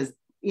drum because,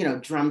 you know,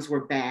 drums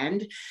were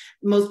banned.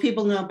 Most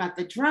people know about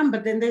the drum,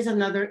 but then there's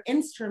another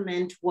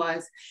instrument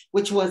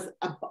which was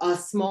a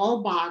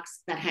small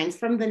box that hangs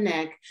from the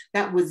neck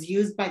that was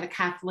used by the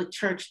Catholic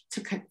Church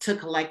to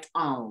collect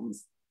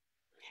alms.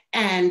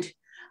 And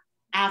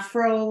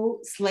Afro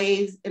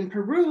slaves in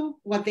Peru,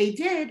 what they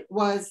did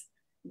was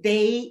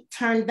they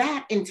turned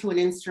that into an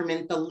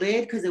instrument. The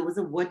lid, because it was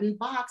a wooden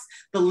box,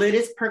 the lid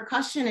is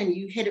percussion and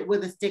you hit it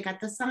with a stick at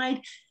the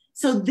side.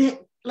 So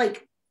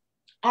like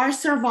our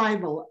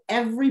survival,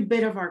 every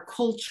bit of our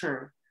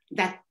culture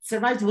that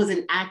survives was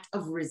an act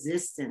of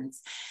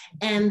resistance.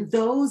 And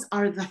those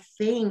are the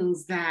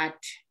things that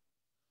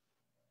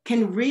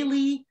can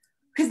really,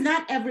 because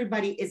not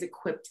everybody is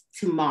equipped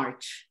to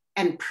march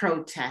and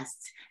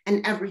protest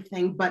and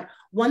everything. But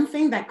one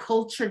thing that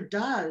culture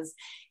does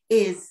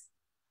is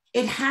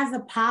it has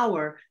the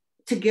power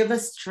to give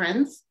us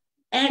strength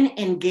and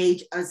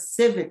engage us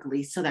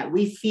civically so that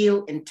we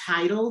feel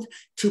entitled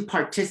to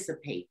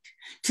participate,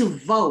 to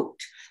vote,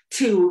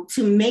 to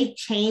make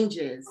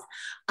changes.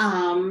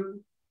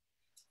 And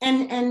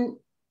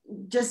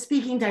just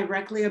speaking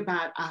directly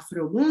about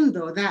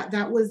Afromundo,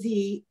 that was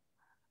the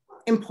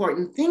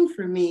important thing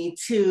for me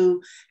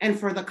to, and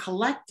for the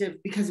collective,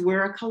 because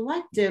we're a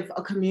collective,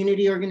 a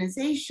community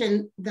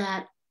organization,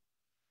 that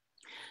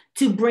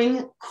to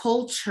bring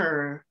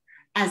culture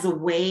as a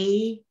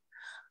way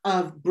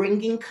of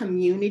bringing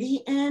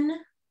community in,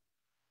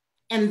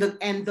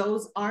 and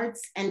those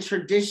arts and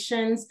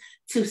traditions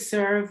to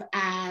serve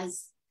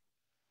as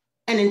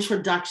an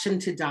introduction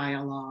to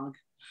dialogue.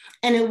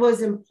 And it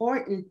was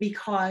important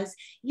because,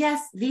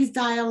 yes, these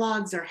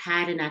dialogues are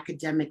had in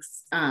academic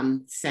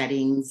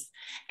settings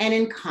and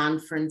in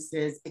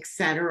conferences,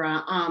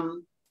 etc.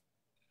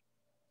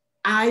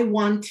 I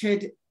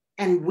wanted,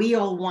 and we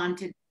all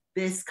wanted,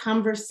 this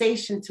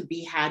conversation to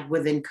be had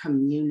within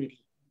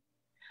community.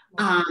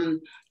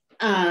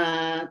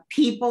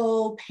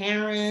 People,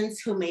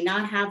 parents who may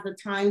not have the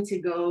time to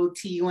go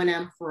to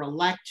UNM for a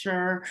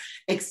lecture,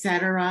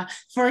 etc.,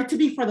 for it to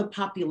be for the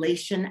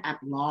population at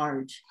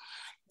large.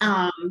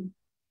 And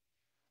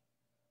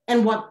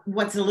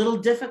what's a little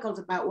difficult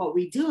about what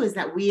we do is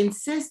that we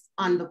insist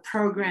on the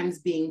programs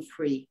being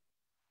free.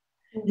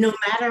 No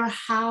matter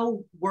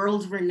how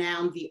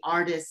world-renowned the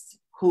artist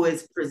who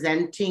is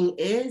presenting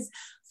is,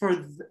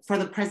 for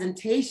the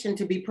presentation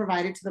to be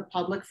provided to the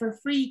public for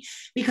free.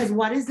 Because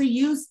what is the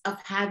use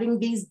of having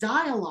these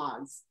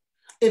dialogues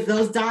if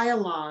those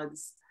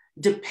dialogues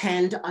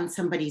depend on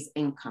somebody's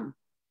income?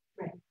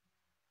 Right.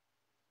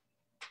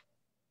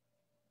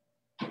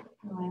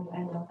 Oh,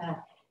 I love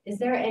that. Is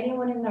there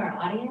anyone in our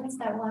audience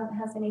that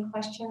has any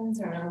questions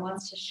or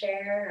wants to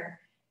share or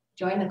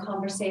join the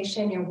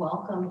conversation? You're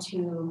welcome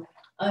to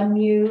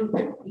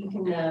unmute. You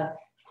can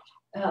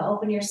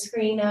open your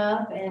screen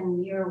up,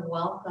 and you're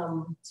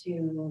welcome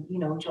to,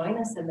 join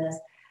us in this.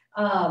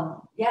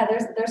 Yeah,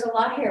 there's a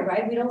lot here,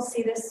 right? We don't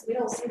see this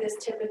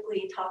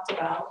typically talked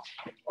about,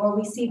 or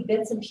we see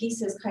bits and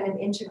pieces kind of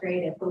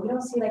integrated, but we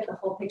don't see like the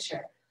whole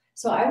picture.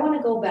 So I want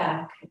to go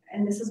back,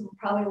 and this is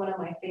probably one of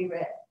my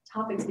favorite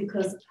topics,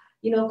 because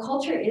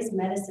culture is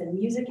medicine,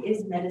 music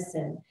is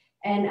medicine,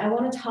 and I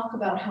want to talk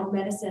about how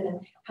medicine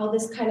and how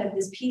this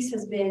piece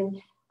has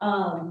been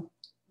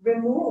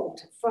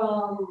removed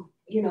from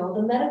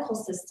the medical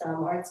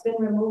system, or it's been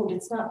removed.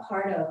 It's not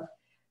part of,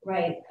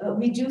 right?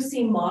 We do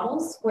see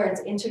models where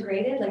it's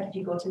integrated. Like if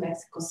you go to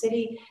Mexico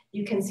City,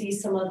 you can see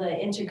some of the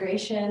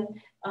integration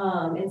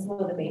in some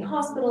of the main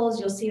hospitals.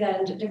 You'll see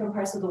that in different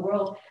parts of the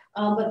world.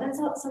 But that's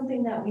not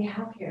something that we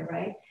have here,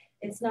 right?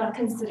 It's not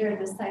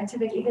considered as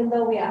scientific, even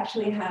though we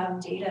actually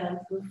have data and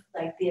proof,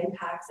 like the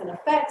impacts and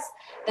effects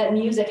that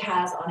music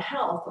has on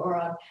health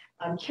or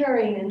on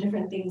curing and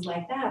different things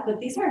like that. But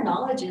these are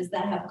knowledges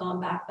that have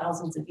gone back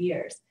thousands of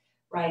years,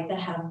 right,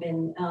 that have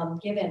been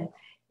given.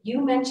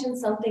 You mentioned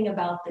something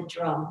about the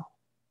drum.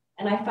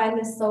 And I find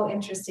this so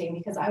interesting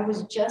because I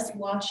was just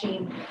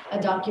watching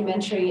a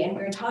documentary, and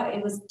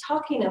it was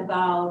talking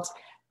about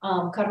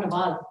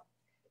Carnaval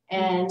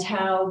and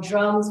how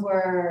drums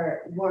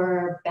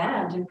were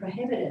banned and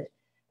prohibited.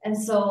 And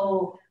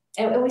so,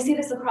 and we see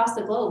this across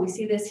the globe. We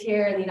see this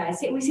here in the United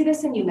States. We see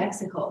this in New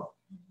Mexico.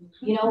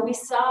 We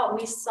saw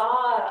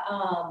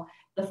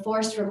the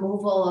forced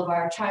removal of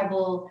our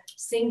tribal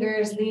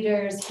singers,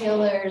 leaders,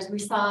 healers. We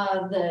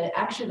saw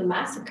actually the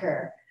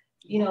massacre.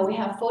 We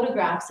have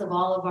photographs of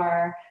all of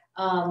our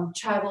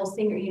tribal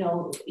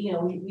singers.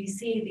 We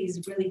see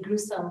these really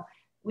gruesome.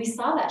 We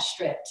saw that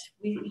stripped.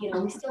 We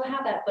still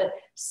have that, but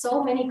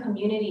so many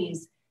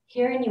communities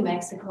here in New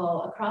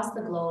Mexico, across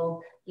the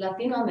globe,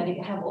 Latino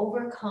America, have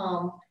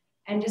overcome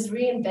and just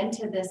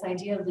reinvented this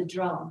idea of the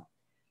drum.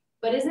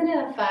 But isn't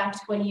it a fact,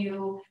 when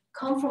you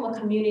come from a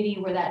community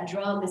where that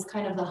drum is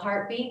kind of the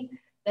heartbeat,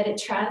 that it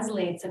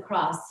translates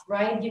across,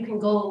 right? I can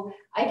go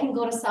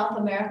to South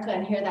America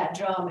and hear that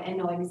drum and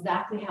know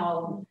exactly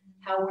how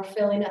we're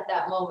feeling at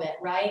that moment,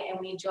 right? And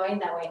we join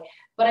that way.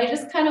 But I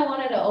just kind of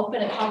wanted to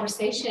open a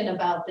conversation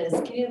about this.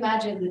 Can you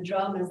imagine the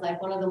drum is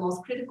like one of the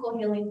most critical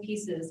healing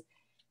pieces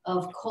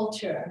of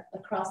culture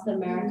across the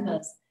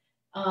Americas,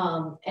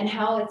 and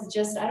how it's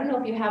just, I don't know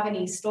if you have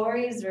any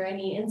stories or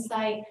any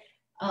insight,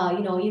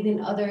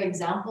 even other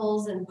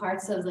examples in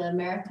parts of the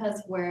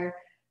Americas where,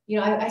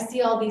 I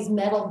see all these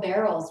metal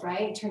barrels,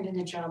 right, turned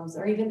into drums,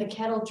 or even the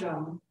kettle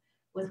drum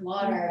with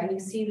water. And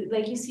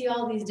you see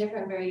all these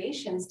different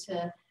variations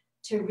to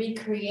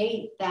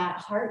recreate that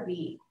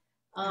heartbeat.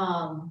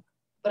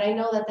 But I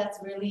know that that's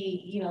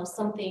really,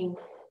 something,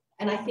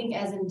 and I think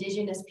as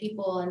Indigenous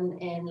people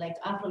and like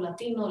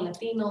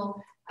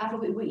Afro-Latino,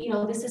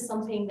 Afro, this is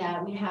something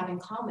that we have in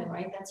common,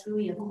 right? That's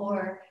really a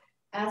core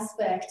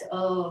aspect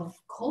of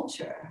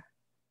culture,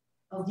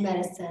 of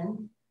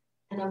medicine,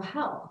 and of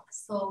health.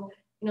 So,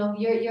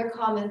 your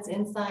comments,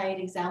 insight,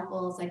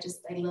 examples, I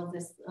love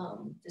this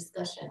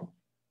discussion.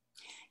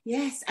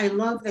 Yes, I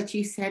love that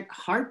you said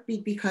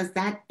heartbeat, because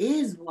that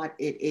is what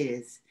it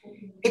is.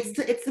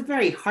 It's the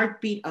very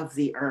heartbeat of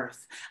the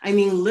earth. I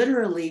mean,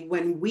 literally,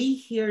 when we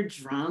hear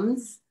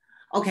drums,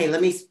 okay,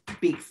 let me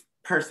speak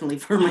personally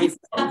for myself.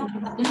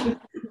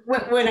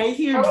 When I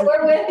hear drums,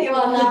 we're with you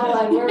on that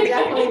one. We're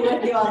definitely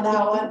with you on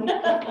that one.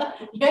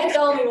 You ain't the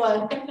only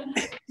one.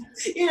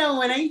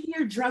 When I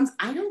hear drums,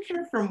 I don't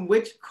care from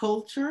which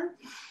culture.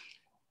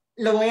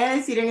 lo voy a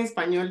decir en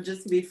español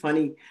just to be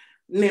funny.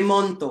 Me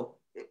monto.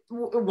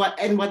 What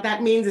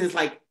that means is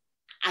like,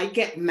 I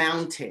get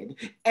mounted.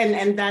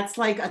 And that's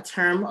like a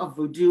term of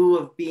voodoo,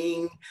 of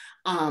being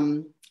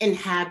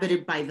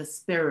inhabited by the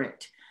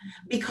spirit.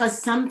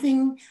 Because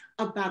something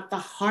about the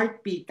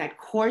heartbeat that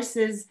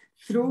courses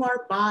through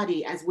our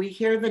body as we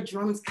hear the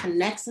drums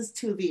connects us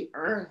to the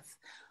earth.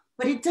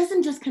 But it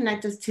doesn't just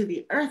connect us to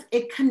the earth,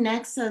 it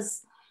connects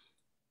us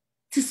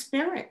to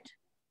spirit,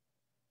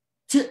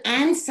 to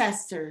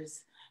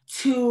ancestors,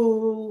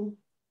 to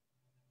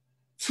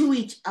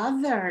each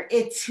other.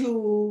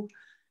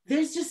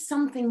 There's just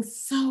something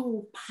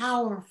so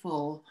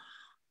powerful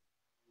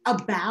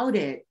about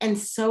it and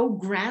so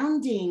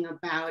grounding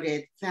about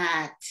it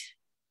that,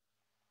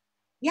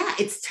 yeah,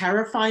 it's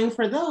terrifying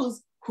for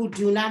those who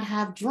do not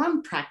have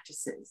drum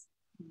practices.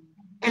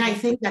 And I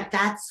think that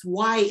that's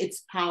why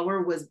its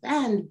power was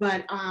banned,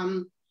 but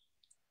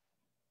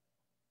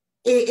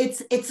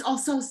it's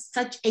also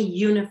such a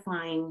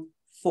unifying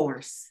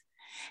force.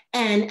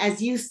 And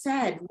as you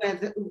said,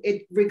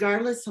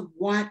 regardless of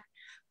what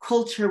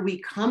culture we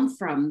come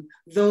from,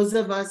 those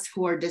of us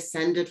who are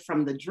descended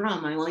from the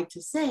drum, I like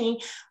to say,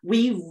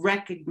 we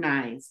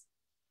recognize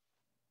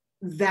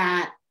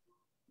that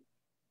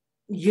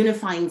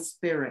unifying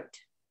spirit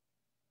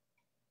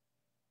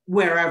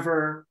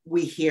wherever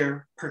we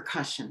hear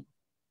percussion.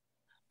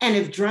 And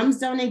if drums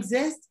don't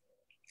exist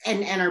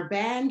and are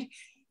banned,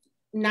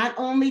 not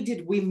only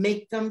did we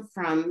make them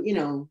from,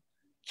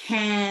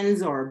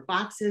 cans or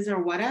boxes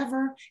or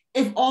whatever,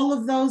 if all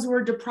of those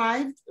were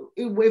deprived,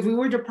 if we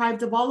were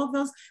deprived of all of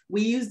those,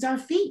 we used our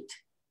feet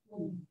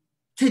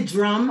to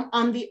drum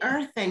on the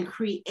earth and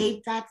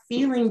create that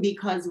feeling,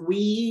 because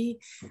we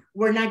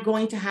were not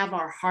going to have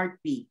our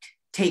heartbeat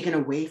taken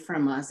away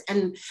from us.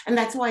 And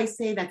that's why I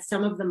say that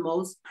some of the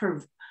most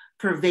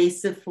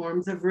pervasive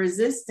forms of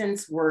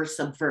resistance were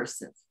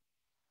subversive.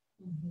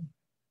 Mm-hmm.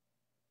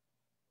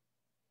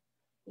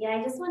 Yeah,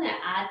 I just want to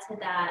add to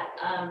that.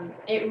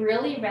 It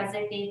really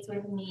resonates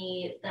with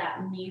me,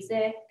 that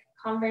music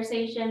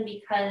conversation,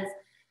 because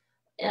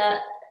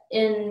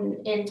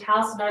in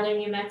Taos, northern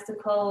New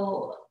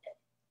Mexico,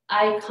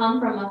 I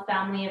come from a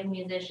family of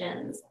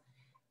musicians,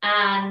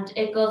 and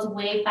it goes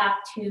way back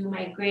to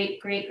my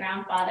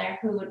great-great-grandfather,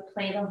 who would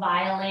play the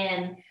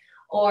violin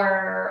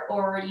or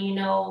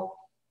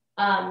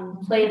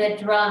play the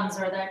drums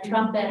or the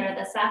trumpet or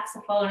the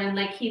saxophone, and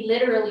like he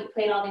literally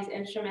played all these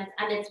instruments,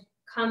 and it's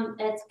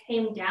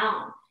came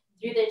down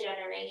through the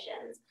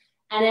generations.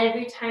 And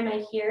every time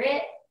I hear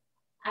it,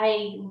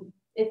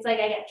 it's like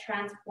I get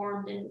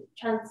transported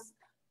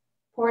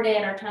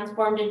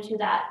into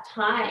that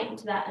time,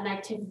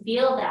 to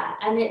feel that,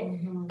 and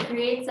it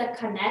creates a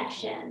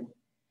connection.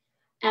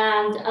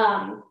 And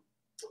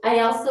I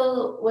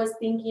also was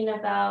thinking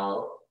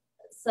about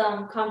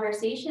some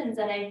conversations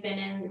that I've been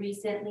in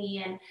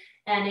recently,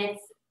 and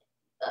it's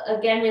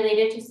again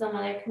related to some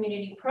other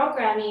community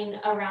programming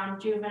around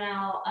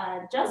juvenile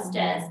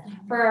justice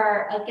for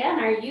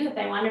our youth.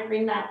 I want to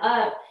bring that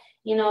up,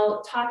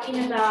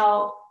 talking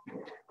about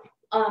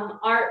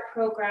art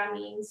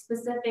programming,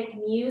 specific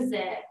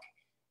music,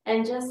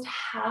 and just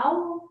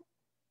how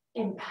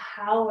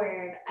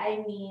empowered,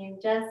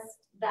 just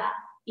that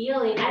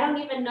feeling. I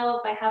don't even know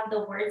if I have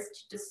the words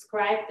to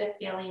describe the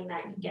feeling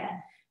that you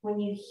get when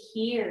you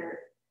hear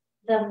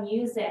the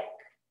music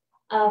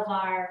of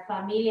our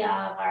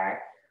familia,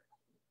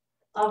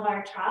 of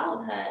our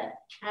childhood.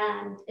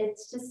 And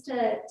it's just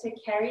to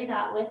carry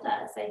that with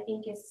us, I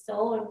think, is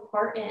so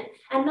important,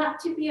 and not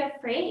to be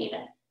afraid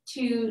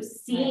to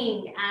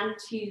sing and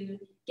to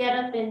get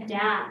up and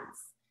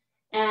dance.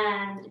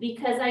 And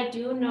because I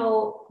do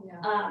know,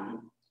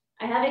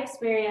 I have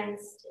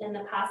experienced in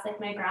the past, like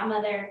my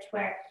grandmother, to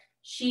where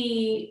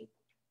she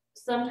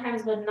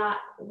sometimes would not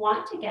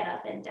want to get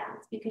up and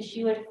dance because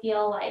she would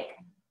feel like,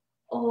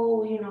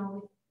 oh, we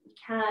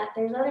can't,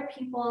 there's other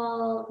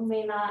people who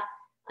may not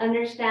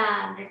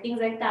understand, or things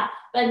like that.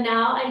 But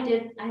now I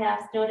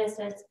have noticed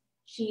as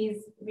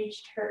she's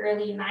reached her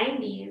early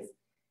 90s,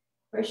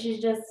 where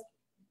she's just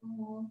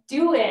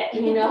do it,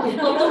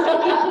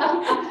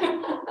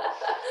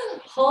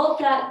 hold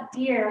that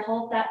deer,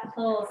 hold that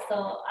close.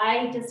 So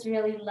I just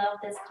really love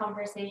this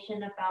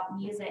conversation about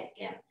music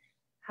and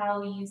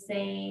how you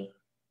say,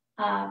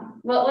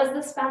 what was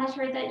the Spanish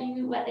word that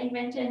you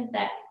mentioned,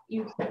 that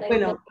you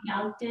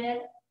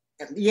mounted?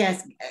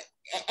 Yes,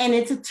 and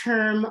it's a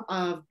term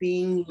of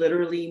being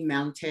literally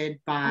mounted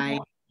by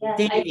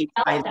deity.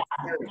 Definitely.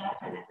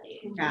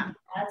 Yeah,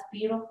 that's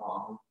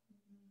beautiful.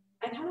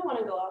 I kind of want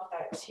to go off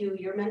that too.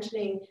 You're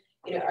mentioning,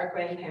 our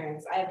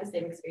grandparents. I have the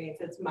same experience.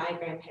 It's my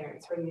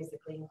grandparents were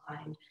musically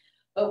inclined,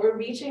 but we're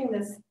reaching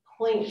this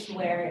point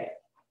where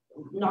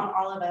not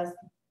all of us,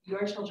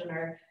 your children,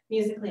 are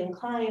musically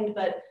inclined,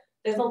 but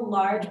there's a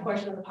large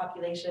portion of the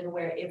population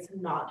where it's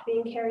not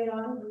being carried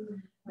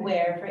on.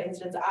 Where, for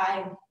instance,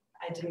 I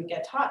didn't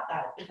get taught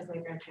that because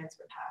my grandparents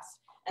were passed.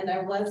 And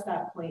there was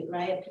that point,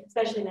 right?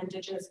 Especially in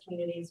Indigenous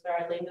communities where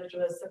our language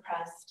was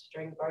suppressed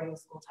during boarding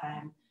school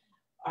time.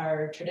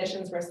 Our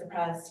traditions were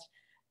suppressed.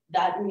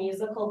 that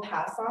musical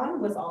pass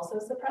on was also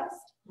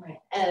suppressed. Right.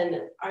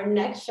 And our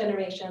next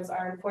generations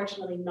are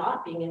unfortunately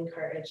not being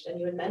encouraged. And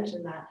you had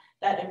mentioned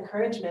that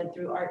encouragement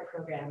through art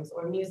programs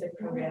or music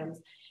programs,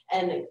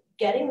 and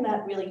getting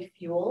that really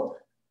fueled,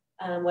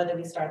 whether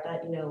we start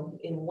that,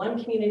 in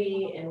one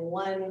community, in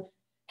one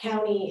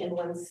county, in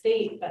one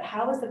state, but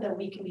how is it that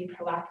we can be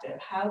proactive?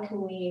 How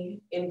can we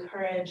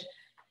encourage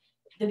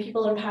the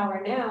people in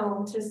power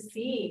now to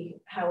see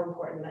how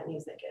important that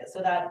music is,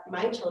 so that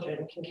my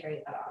children can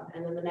carry that on,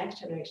 and then the next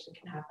generation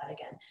can have that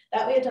again.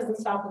 That way it doesn't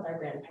stop with our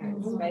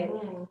grandparents, right?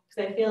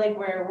 Because I feel like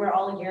we're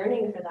all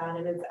yearning for that,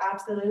 and it's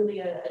absolutely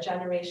a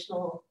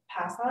generational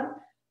pass on,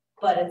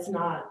 but it's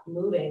not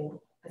moving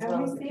as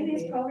well as And it we can see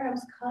these be.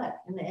 programs cut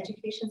in the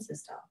education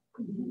system.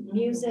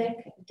 Music,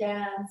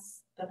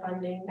 dance, The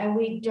funding. and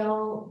we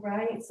don't,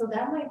 right? So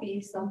that might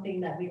be something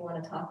that we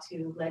want to talk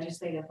to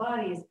legislative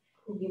bodies.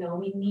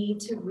 We need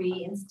to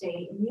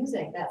reinstate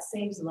music. That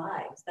saves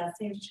lives. That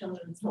saves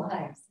children's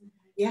lives.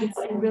 Yes.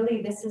 And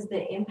really, this is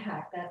the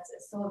impact that's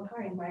so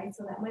important, right?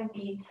 So that might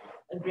be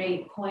a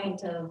great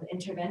point of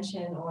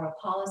intervention or a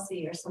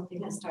policy or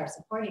something to start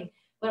supporting,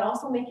 but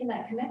also making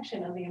that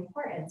connection of the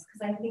importance,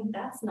 because I think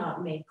that's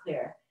not made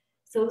clear.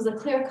 So it was a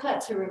clear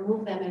cut to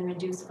remove them and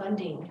reduce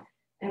funding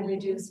and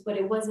reduce, but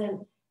it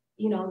wasn't,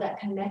 that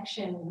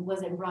connection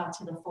wasn't brought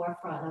to the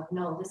forefront of,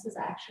 no, this is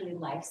actually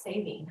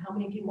life-saving. How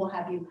many people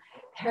have you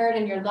heard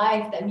in your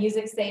life that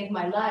music saved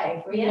my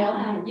life? Or,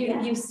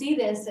 you see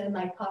this in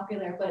like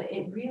popular, but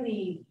it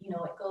really,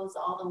 it goes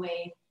all the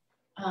way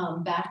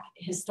back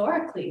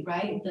historically,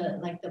 right?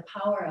 The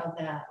power of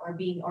that,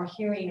 or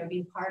hearing or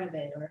being part of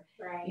it, or,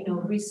 Right.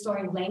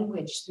 Restoring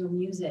language through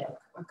music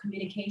or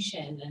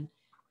communication and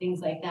things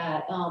like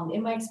that.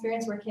 In my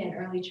experience working in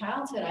early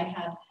childhood, I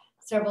had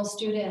several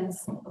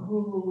students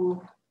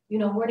who,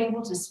 weren't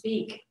able to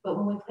speak, but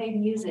when we played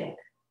music,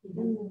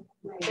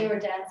 they were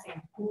dancing,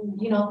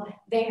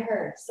 they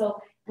heard. So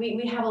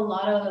we have a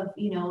lot of,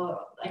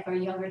 like our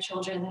younger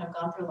children that have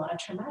gone through a lot of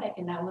traumatic,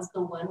 and that was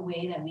the one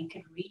way that we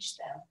could reach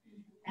them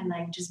and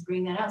like just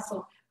bring that out.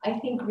 So I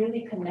think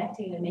really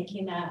connecting and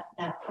making that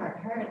part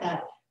heard,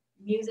 that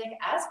music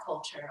as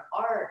culture,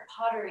 art,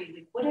 pottery,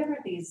 like whatever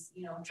these,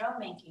 drum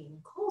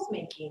making, clothes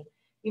making,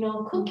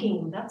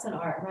 cooking, that's an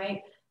art,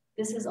 right?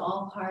 This is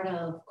all part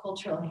of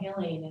cultural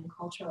healing and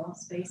cultural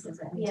spaces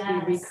that need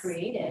to be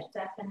recreated.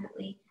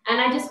 Definitely. And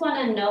I just want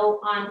to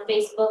note on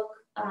Facebook,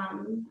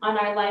 on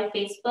our live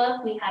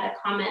Facebook, we had a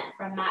comment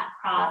from Matt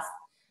Cross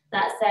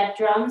that said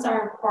drums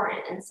are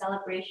important in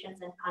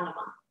celebrations in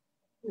Panama.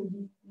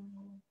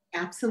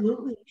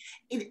 Absolutely.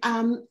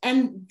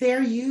 And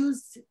they're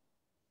used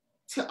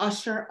to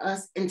usher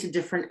us into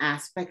different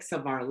aspects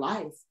of our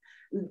life.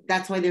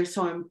 That's why they're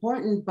so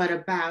important.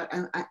 But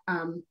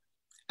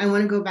I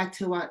want to go back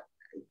to what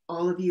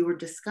all of you were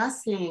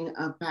discussing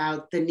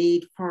about the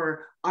need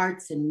for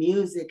arts and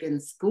music in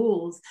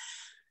schools.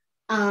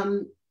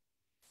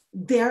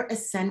 They're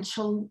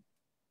essential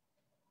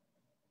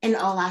in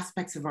all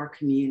aspects of our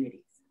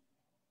communities.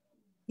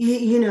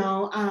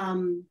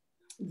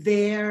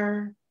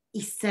 They're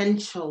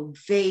essential.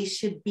 They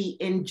should be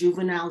in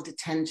juvenile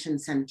detention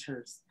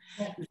centers.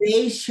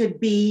 They should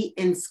be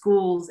in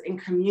schools, in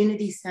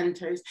community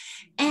centers.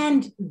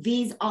 And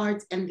these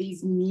arts and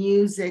these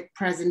music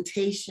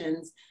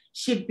presentations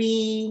should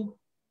be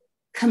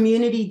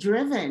community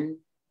driven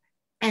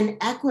and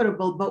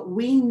equitable, but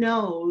we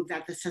know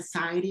that the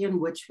society in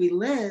which we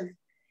live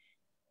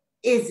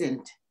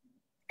isn't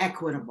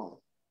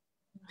equitable.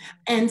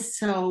 And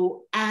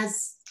so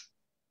as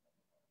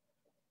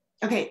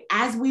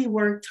we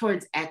work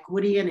towards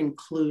equity and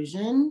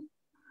inclusion,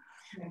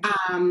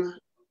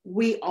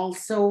 we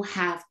also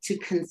have to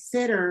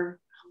consider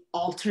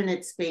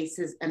alternate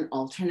spaces and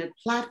alternate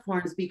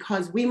platforms,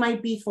 because we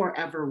might be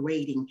forever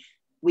waiting.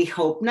 We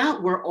hope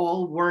not. We're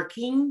all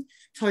working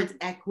towards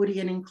equity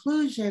and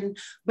inclusion,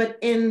 but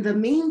in the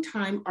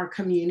meantime, our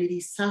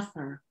communities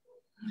suffer.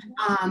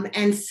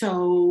 And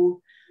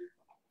so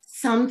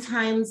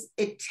sometimes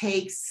it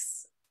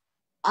takes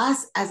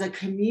us as a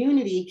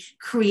community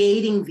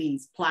creating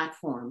these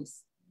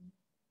platforms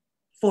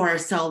for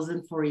ourselves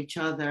and for each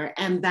other.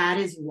 And that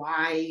is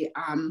why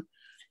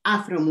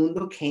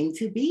Afromundo came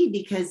to be,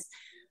 because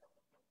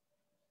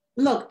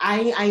look,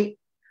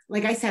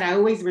 like I said, I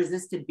always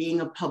resisted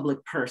being a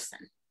public person.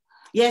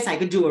 Yes, I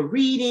could do a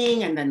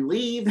reading and then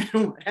leave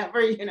and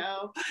whatever,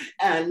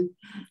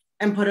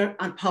 and put it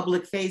on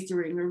public face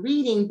during a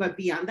reading. But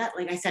beyond that,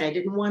 like I said, I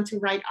didn't want to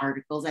write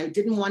articles. I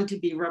didn't want to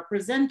be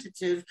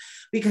representative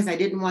because I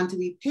didn't want to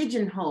be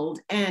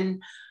pigeonholed.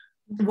 And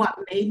what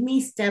made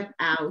me step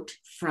out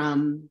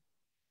from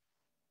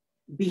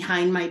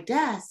behind my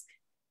desk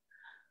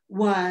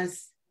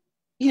was,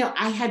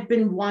 I had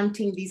been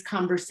wanting these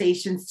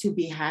conversations to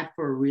be had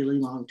for a really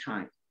long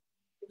time.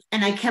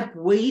 And I kept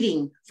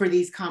waiting for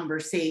these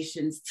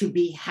conversations to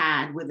be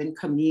had within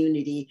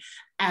community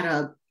at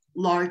a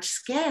large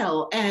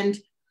scale. And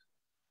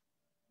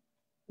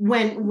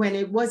when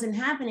it wasn't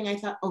happening, I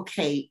thought,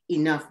 okay,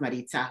 enough,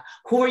 Maritza.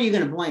 Who are you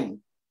going to blame?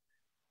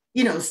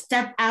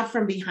 Step out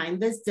from behind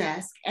this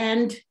desk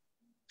and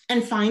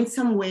and find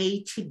some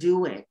way to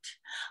do it.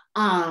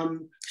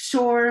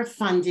 Sure,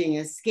 funding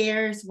is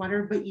scarce,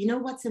 whatever, but you know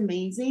what's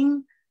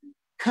amazing?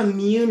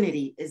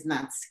 Community is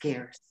not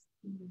scarce.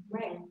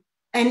 Right.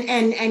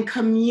 And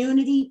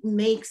community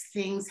makes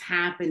things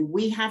happen.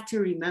 We have to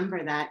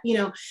remember that, you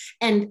know,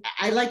 and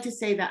I like to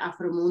say that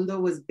Afromundo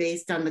was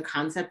based on the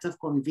concept of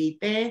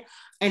convite,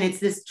 and it's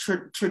this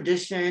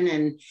tradition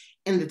and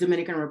in the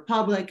Dominican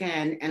Republic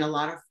and a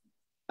lot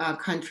of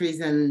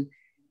countries and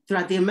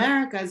throughout the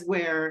Americas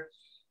where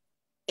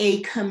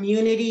a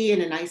community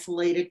in an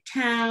isolated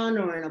town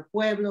or in a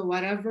pueblo,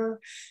 whatever,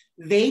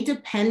 they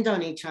depend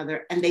on each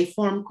other and they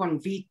form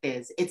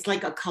convites. It's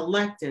like a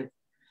collective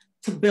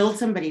to build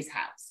somebody's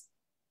house,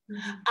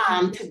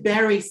 to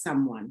bury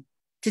someone,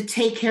 to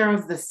take care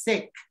of the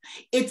sick.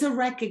 It's a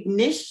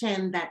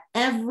recognition that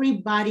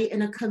everybody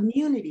in a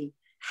community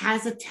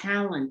has a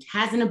talent,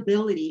 has an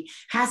ability,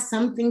 has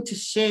something to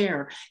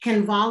share,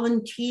 can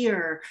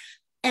volunteer,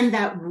 and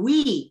that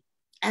we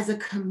as a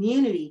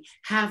community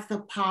have the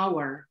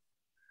power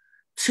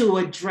to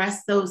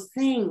address those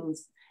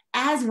things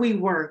as we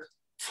work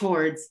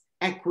towards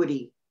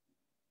equity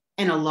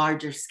in a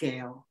larger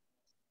scale.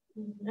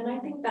 And I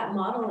think that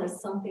model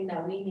is something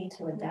that we need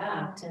to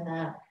adapt and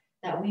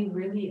that we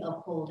really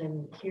uphold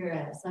in here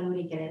at Salud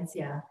y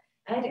Querencia.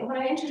 And when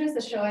I introduced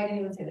the show, I didn't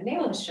even say the name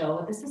of the show,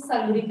 but this is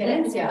Salud y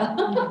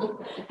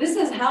Querencia. This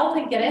is Health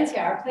and Querencia,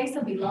 our place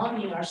of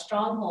belonging, our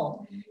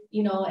stronghold,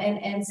 you know,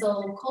 and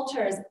so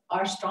culture is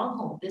our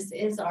stronghold. This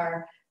is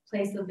our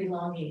place of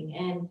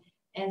belonging.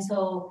 And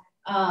so,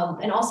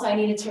 and also I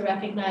needed to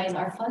recognize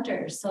our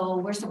funders. So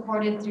we're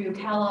supported through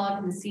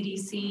Kellogg and the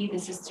CDC.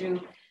 This is through,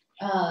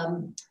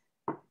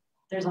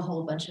 there's a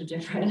whole bunch of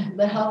different,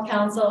 the Health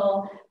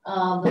Council, the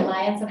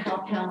Alliance of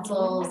Health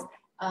Councils,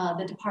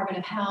 the Department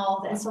of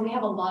Health. And so we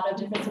have a lot of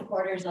different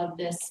supporters of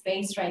this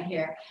space right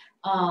here.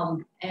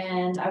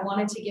 And I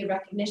wanted to give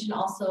recognition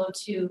also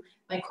to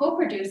my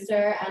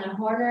co-producer, Anna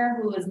Horner,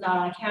 who is not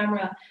on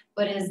camera,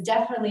 but is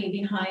definitely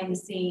behind the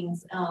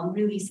scenes,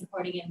 really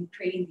supporting and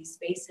creating these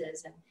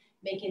spaces and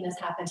making this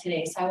happen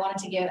today. So I wanted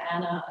to give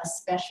Anna a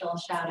special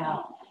shout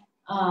out.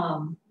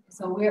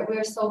 So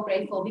we're so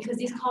grateful because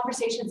these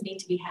conversations need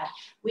to be had.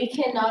 We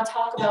cannot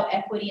talk about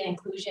equity and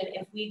inclusion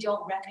if we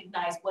don't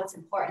recognize what's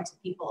important to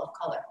people of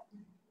color.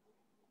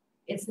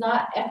 It's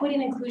not, equity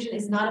and inclusion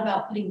is not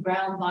about putting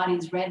brown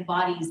bodies, red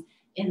bodies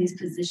in these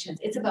positions.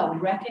 It's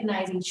about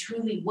recognizing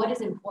truly what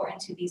is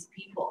important to these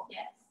people,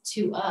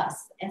 to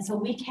us. And so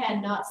we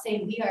cannot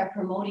say we are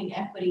promoting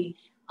equity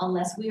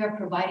unless we are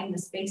providing the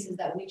spaces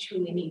that we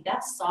truly need.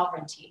 That's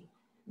sovereignty.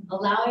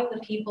 Allowing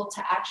the people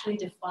to actually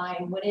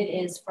define what it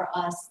is for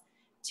us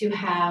to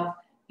have,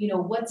 you know,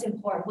 what's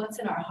important, what's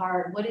in our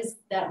heart, what is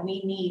that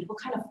we need, what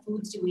kind of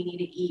foods do we need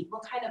to eat,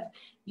 what kind of,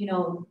 you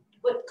know,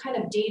 what kind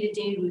of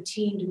day-to-day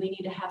routine do we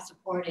need to have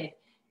supported?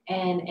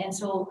 And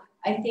so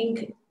I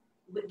think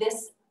with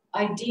this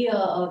idea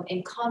of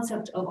and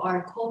concept of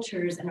our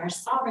cultures and our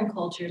sovereign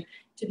cultures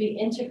to be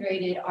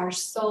integrated are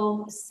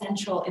so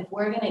central if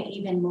we're gonna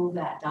even move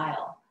that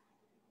dial.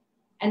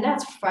 And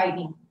that's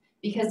frightening,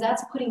 because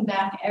that's putting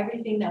back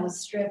everything that was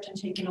stripped and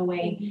taken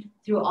away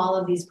through all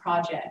of these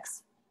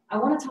projects. I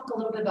want to talk a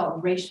little bit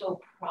about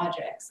racial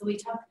projects. So we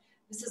talk,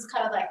 this is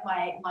kind of like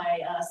my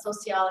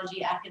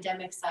sociology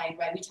academic side,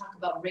 right? We talk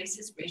about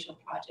racist racial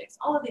projects,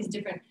 all of these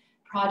different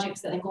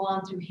projects that go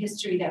on through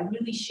history that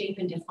really shape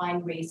and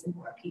define race and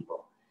who our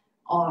people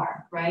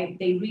are, right?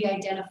 They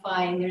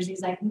re-identify, and there's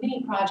these like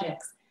mini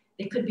projects.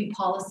 They could be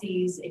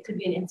policies, it could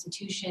be an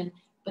institution,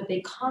 but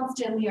they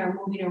constantly are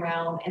moving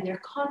around and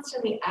they're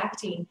constantly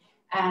acting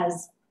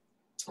as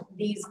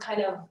these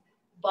kind of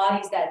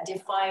bodies that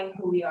define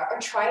who we are, or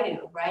try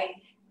to, right?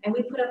 And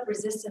we put up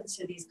resistance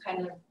to these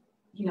kind of,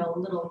 you know,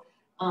 little,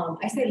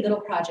 I say little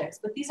projects,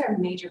 but these are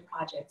major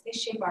projects. They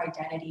shape our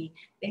identity.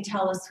 They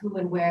tell us who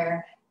and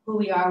where, who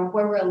we are,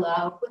 where we're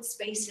allowed, what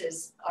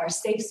spaces are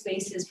safe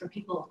spaces for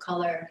people of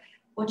color,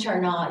 which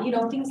are not, you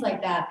know, things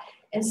like that.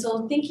 And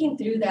so thinking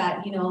through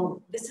that, you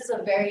know, this is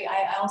a very,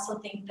 I also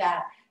think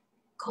that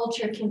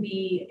culture can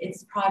be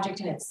its project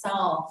in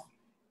itself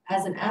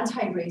as an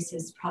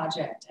anti-racist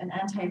project, an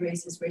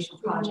anti-racist racial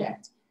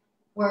project,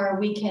 where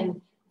we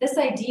can, this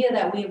idea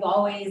that we've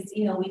always,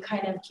 you know, we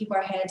kind of keep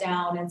our head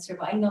down and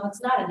survive. No,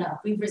 it's not enough.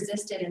 We've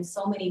resisted in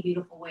so many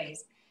beautiful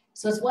ways.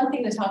 So it's one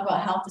thing to talk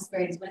about health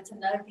disparities, but it's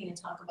another thing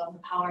to talk about the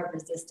power of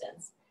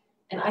resistance.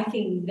 And I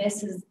think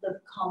this is the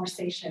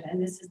conversation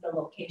and this is the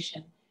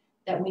location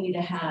that we need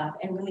to have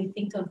and really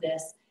think of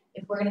this.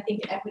 If we're gonna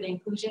think equity and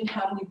inclusion,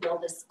 how do we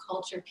build this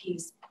culture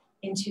piece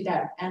into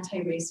that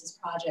anti-racist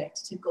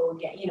project to go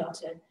again, you know,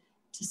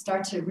 to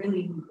start to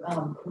really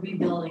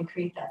rebuild and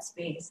create that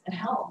space. And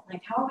health,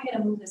 like how are we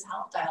gonna move this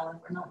health dial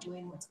if we're not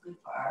doing what's good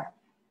for our,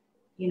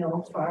 you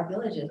know, for our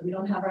villages? We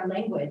don't have our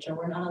language, or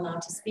we're not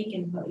allowed to speak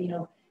in, you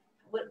know,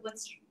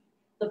 what's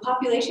the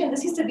population?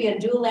 This used to be a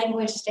dual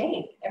language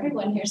state.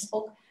 Everyone here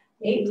spoke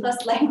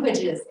 8+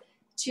 languages,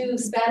 2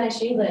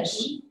 Spanish, English.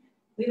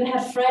 We even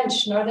had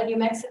French, Northern New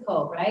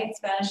Mexico, right?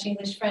 Spanish,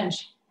 English,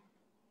 French.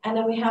 And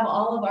then we have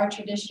all of our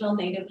traditional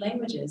native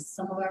languages.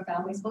 Some of our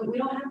families, but we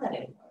don't have that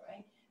anymore,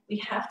 right? We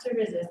have to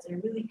resist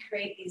and really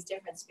create these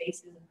different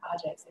spaces and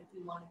projects if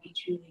we want to be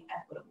truly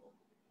equitable.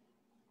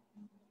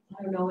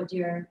 I don't know what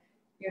your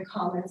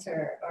comments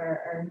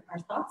or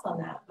thoughts on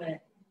that,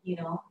 but you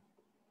know.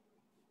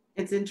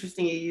 It's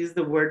interesting you use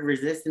the word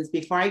resistance.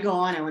 Before I go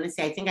on, I want to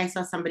say, I think I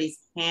saw somebody's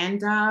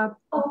hand up,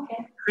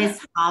 Okay.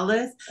 Chris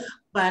Hollis,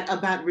 but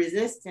about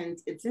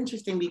resistance, it's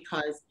interesting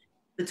because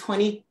the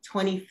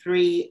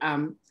 2023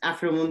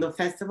 Afromundo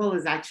Festival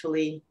is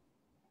actually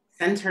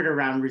centered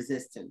around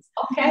resistance.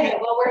 Okay,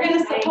 well, we're going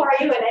to support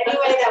you in any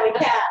way that we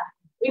can.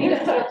 We need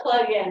to put a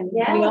plug in.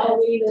 Yeah.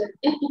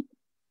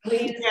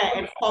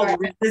 It's called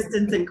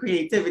Resistance and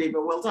Creativity,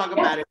 but we'll talk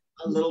about it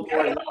a little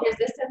more.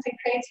 Resistance and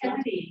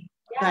creativity.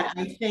 Yeah.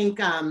 But I think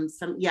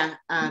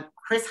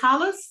Chris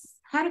Hollis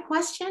had a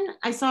question.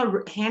 I saw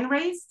a hand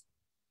raised.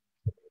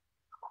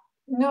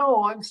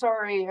 No, I'm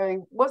sorry. I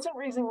wasn't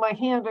raising my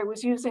hand. I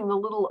was using the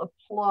little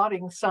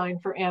applauding sign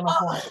for Anna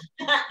Horn.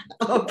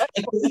 Okay.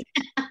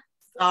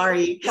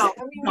 Sorry. No,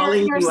 I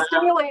mean,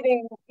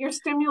 you're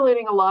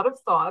stimulating a lot of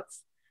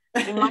thoughts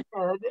in my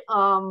head,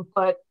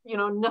 but you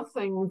know,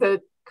 nothing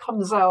that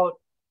comes out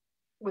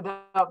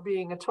without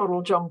being a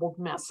total jumbled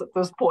mess at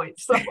this point.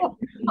 So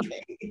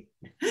okay.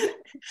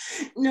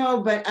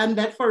 No, but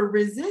that for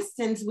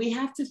resistance, we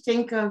have to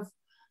think of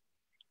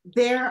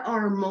there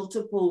are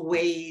multiple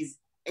ways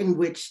in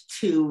which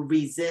to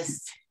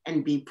resist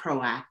and be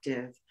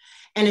proactive.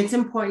 And it's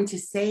important to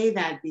say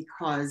that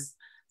because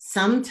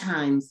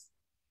sometimes,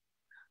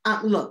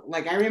 look,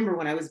 like I remember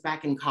when I was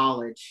back in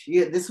college,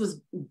 this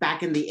was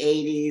back in the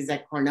 80s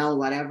at Cornell,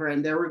 whatever,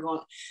 and there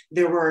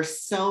were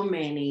so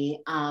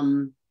many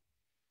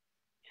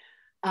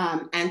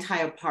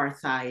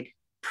anti-apartheid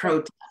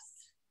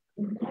protests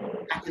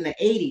back in the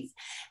 80s.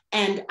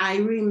 And I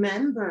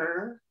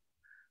remember,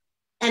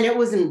 and it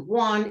wasn't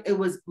one, it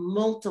was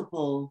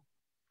multiple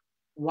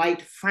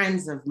white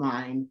friends of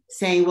mine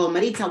saying, well,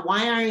 Marita,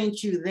 why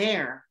aren't you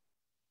there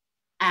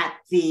at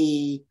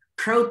the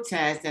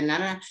protest? And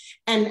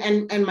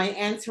my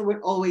answer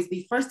would always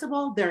be, first of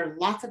all, there are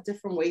lots of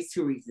different ways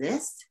to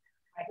resist.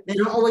 They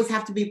don't always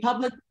have to be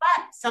public,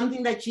 but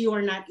something that you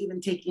are not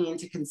even taking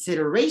into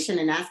consideration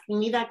and asking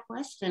me that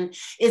question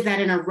is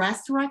that an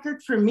arrest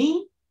record for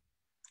me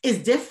is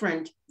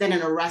different than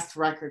an arrest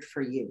record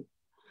for you.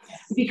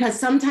 Because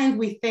sometimes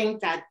we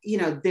think that, you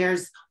know,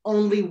 there's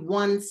only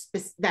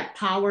that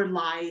power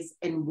lies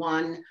in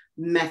one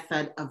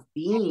method of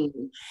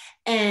being.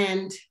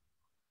 And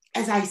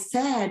as I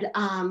said,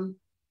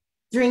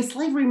 during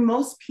slavery,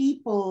 most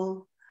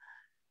people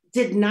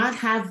did not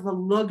have the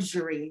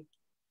luxury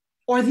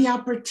or the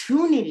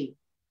opportunity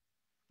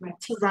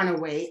to run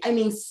away. I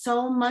mean,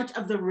 so much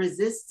of the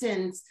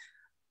resistance,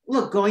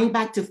 look, going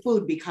back to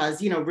food,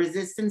 because, you know,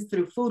 resistance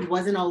through food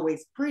wasn't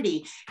always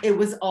pretty. It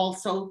was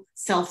also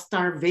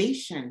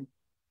self-starvation,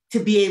 to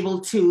be able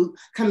to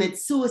commit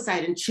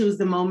suicide and choose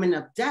the moment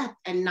of death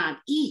and not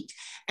eat.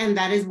 And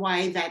that is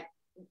why that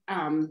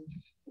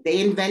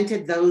they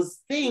invented those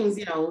things,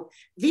 you know,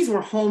 these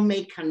were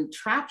homemade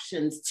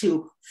contraptions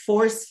to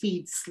force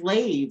feed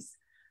slaves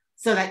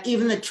so that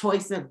even the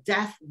choice of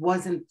death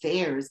wasn't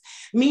theirs.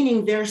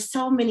 Meaning there's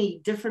so many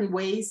different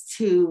ways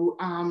to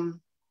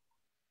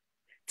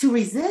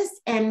resist,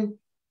 and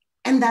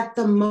that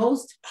the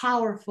most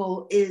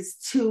powerful is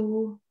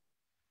to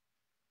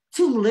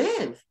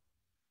live.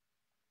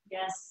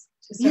 Yes.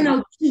 You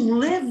know, to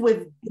live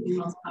with,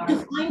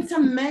 to find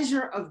some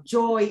measure of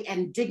joy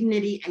and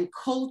dignity and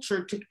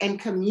culture and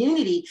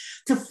community,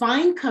 to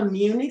find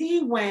community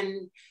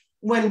when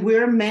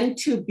we're meant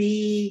to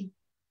be,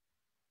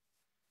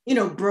 you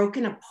know,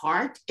 broken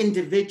apart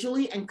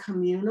individually and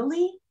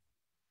communally.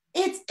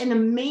 It's an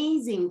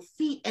amazing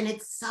feat and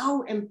it's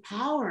so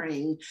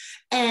empowering.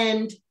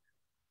 And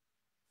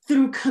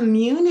through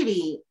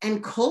community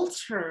and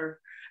culture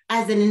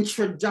as an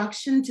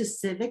introduction to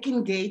civic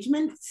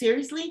engagement,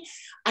 seriously,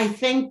 I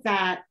think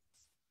that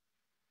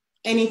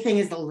anything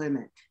is the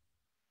limit.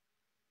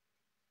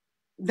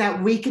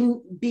 That we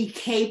can be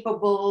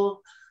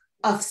capable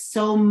of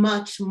so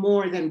much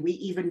more than we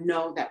even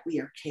know that we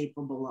are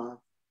capable of.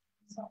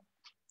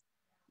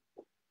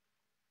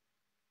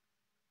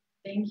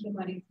 Thank you,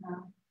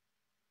 Marita.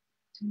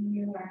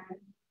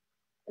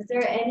 Is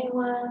there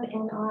anyone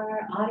in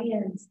our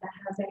audience that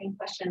has any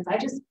questions?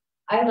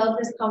 I love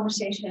this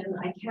conversation.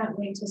 I can't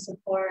wait to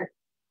support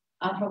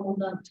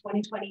Afromundo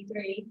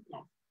 2023.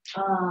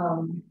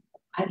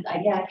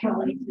 I can't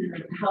wait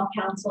to help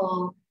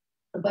council,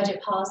 the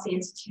Budget Policy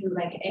Institute,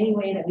 like any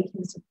way that we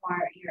can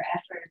support your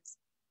efforts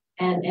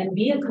and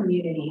be a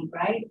community,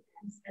 right?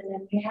 And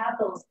then we have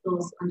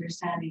those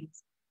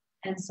understandings.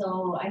 And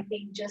so I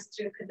think just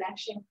through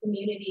connection,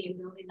 community, and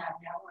building that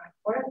network,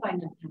 fortifying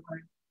that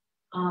network,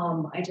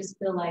 I just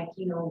feel like,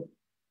 you know,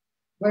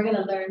 we're going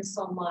to learn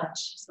so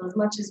much. So as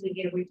much as we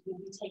give, we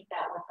take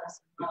that with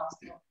us as well.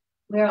 So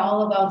we're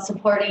all about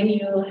supporting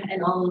you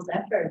and all those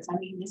efforts. I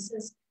mean, this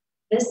is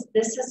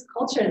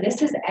culture.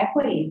 This is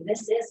equity.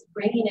 This is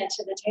bringing it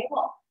to the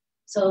table.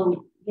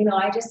 So, you know,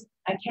 I just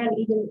I can't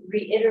even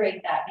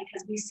reiterate that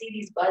because we see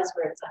these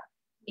buzzwords,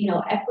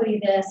 equity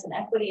this and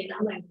equity, and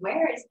I'm like,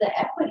 where is the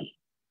equity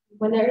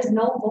when there is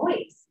no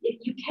voice? If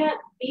you can't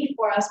be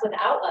for us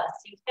without us,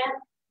 you can't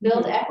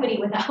build equity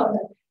without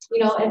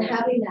us, and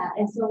having that.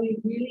 And so we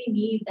really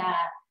need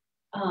that,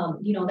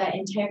 that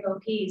integral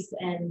piece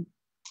and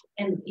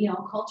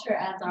culture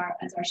as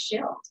our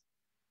shield,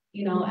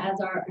 as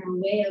our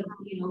way of,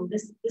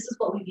 this is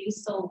what we've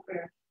used so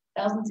for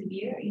thousands of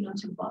years,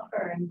 to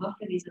buffer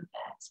these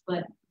effects.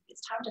 But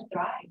it's time to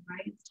thrive,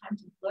 right? It's time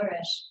to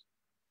flourish.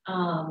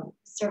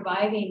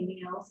 Surviving,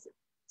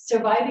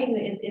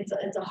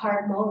 it's a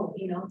hard mode,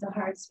 it's a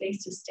hard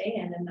space to stay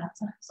in, and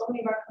that's so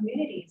many of our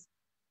communities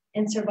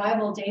in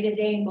survival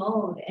day-to-day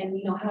mode.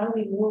 And how do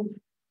we move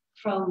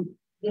from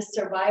this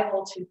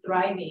survival to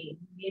thriving,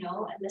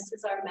 and this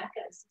is our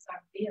mecca, this is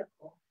our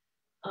vehicle.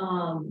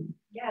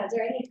 Is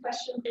there any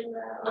questions in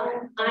the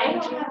I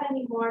don't have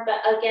any more, but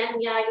again,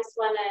 I just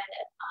want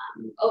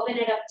to open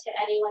it up to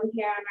anyone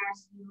here on our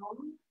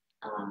Zoom.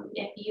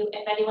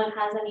 If anyone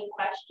has any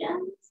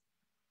questions,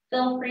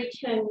 feel free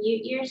to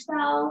unmute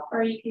yourself,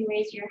 or you can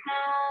raise your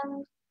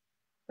hand,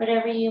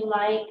 whatever you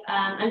like.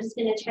 I'm just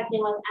going to check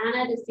in with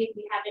Anna to see if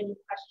we have any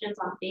questions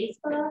on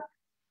Facebook.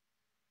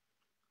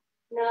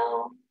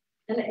 No.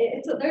 And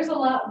there's a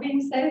lot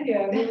being said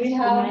here. I mean, we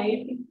have,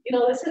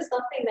 this is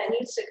something that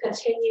needs to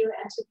continue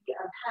and to be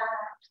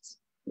unpacked.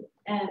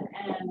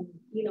 And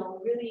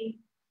really,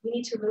 we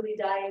need to really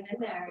dive in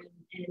there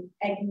and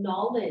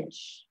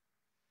acknowledge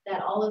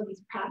that all of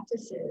these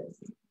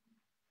practices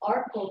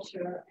are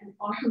culture and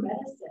are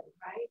medicine,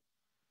 right?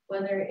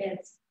 Whether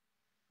it's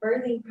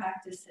birthing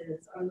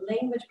practices or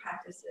language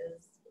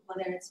practices,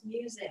 whether it's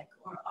music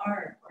or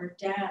art or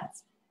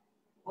dance,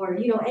 or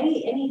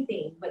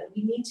anything, but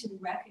we need to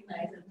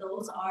recognize that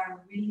those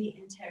are really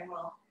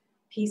integral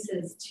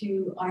pieces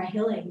to our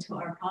healing, to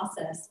our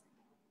process,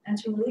 and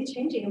to really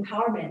changing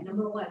empowerment.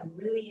 Number one,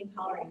 really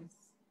empowering.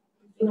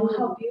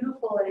 How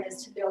beautiful it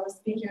is to be able to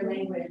speak your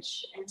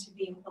language and to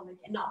be in public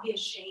and not be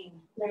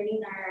ashamed.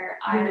 Learning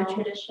our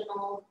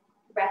traditional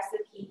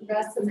recipes,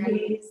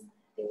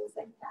 things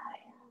like that.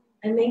 Yeah.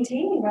 And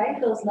maintaining, right,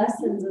 those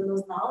lessons and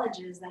those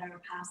knowledges that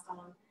are passed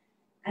on.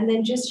 And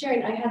then just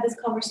sharing, I had this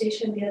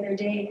conversation the other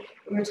day.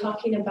 We were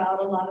talking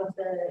about a lot of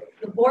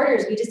the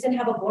borders. We just didn't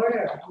have a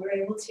border. We were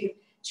able to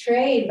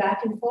trade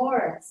back and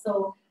forth.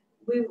 So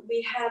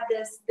we had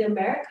the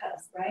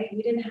Americas, right?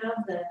 We didn't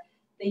have the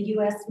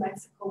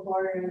US-Mexico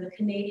border, the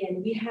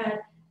Canadian. We had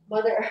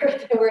Mother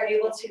Earth that were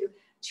able to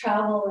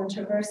travel and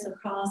traverse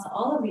across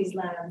all of these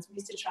lands. We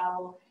used to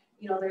travel,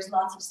 there's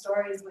lots of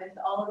stories with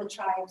all of the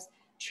tribes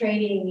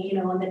trading,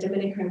 in the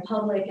Dominican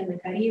Republic and the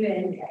Caribbean,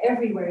 and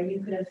everywhere you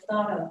could have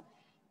thought of.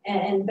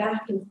 And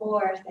back and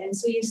forth. And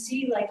so you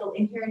see, like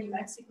in here in New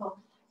Mexico,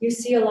 you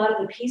see a lot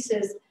of the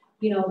pieces,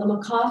 the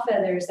macaw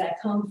feathers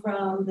that come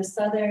from the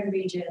southern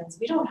regions.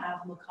 We don't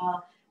have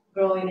macaw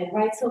growing in,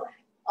 right? So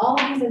all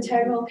of these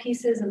integral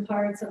pieces and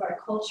parts of our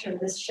culture,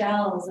 the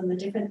shells and the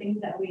different things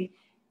that we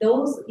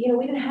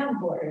didn't have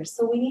borders.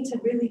 So we need to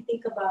really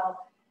think about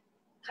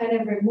kind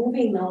of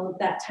removing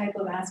that type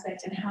of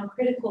aspect and how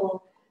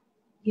critical,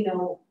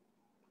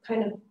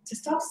 kind of to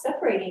stop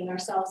separating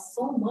ourselves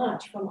so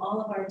much from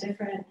all of our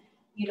different,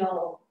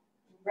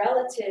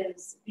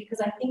 relatives,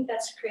 because I think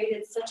that's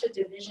created such a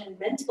division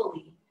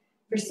mentally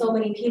for so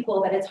many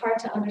people that it's hard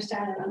to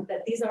understand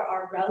that these are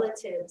our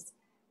relatives,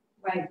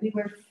 right? We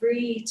were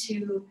free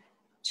to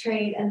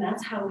trade, and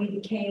that's how we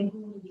became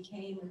who we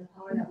became and the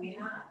power that we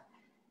have.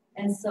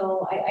 And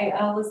so I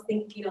always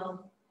think,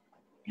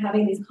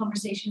 having these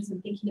conversations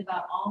and thinking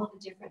about all of the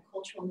different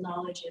cultural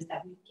knowledges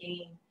that we've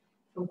gained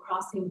from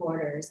crossing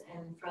borders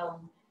and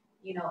from,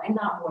 and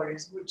not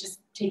borders, we're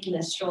just taking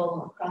a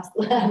stroll across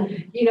the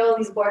land.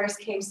 These borders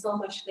came so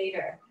much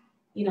later.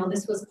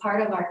 This was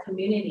part of our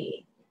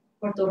community.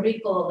 Puerto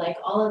Rico, like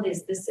all of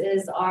this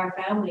is our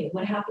family.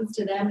 What happens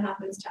to them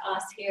happens to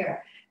us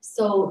here.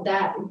 So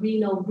that,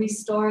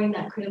 restoring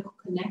that critical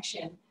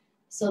connection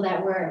so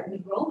that we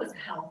grow as a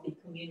healthy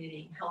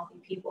community, healthy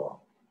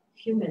people,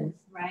 humans,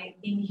 right?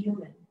 Being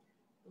human,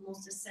 the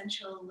most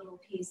essential little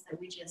piece that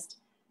we just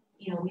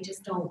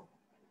don't.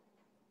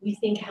 We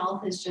think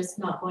health is just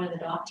not going to the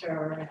doctor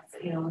or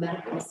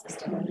medical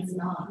system, and it's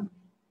not.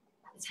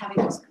 It's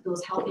having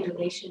those healthy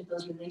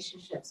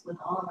relationships with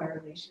all of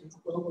our relations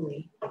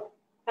globally.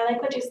 I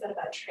like what you said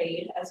about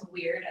trade, as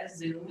weird as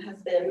Zoom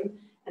has been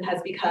and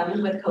has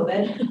become with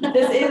COVID.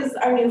 This is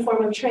our new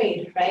form of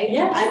trade, right?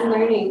 Yes. I'm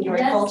learning your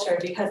culture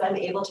because I'm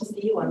able to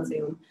see you on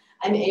Zoom.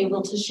 I'm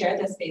able to share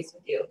this space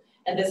with you.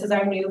 And this is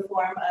our new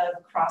form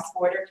of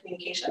cross-border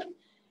communication.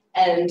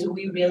 And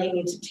we really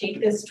need to take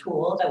this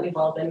tool that we've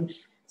all been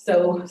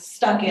so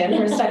stuck in.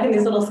 We're stuck in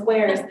these little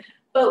squares,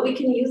 but we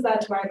can use that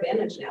to our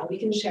advantage now. We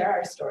can share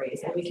our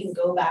stories and we can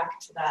go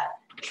back to that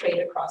trade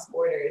across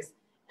borders.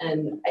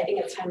 And I think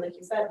it's time, like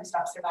you said, we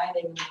stop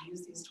surviving and we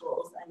use these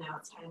tools, and now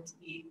it's time to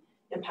be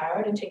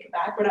empowered and take it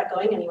back. We're not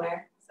going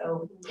anywhere.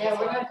 So yeah,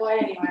 we're not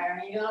going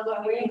anywhere.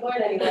 We ain't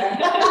going anywhere.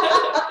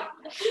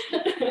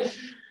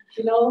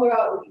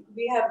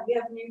 we have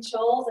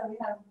mutuals and we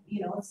have,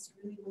 it's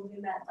really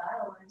moving that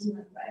dial into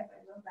the right.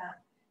 I love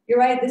that. You're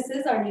right. This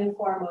is our new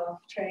form of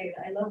trade.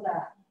 I love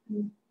that.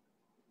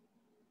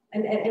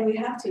 And we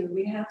have to.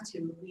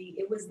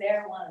 It was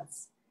there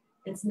once.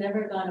 It's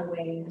never gone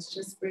away. It's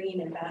just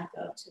bringing it back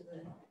up to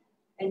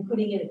and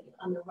putting it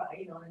on the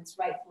right, in its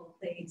rightful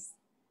place,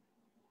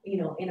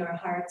 in our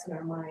hearts and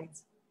our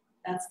minds.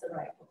 That's the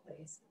rightful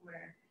place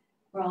where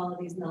all of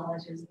these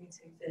knowledges need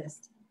to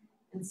exist.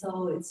 And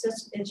so it's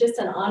just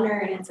an honor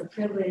and it's a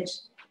privilege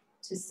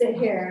to sit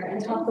here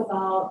and talk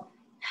about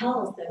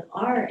health and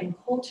art and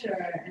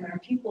culture and our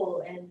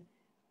people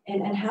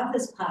and have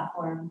this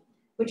platform,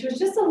 which was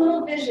just a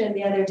little vision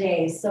the other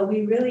day. So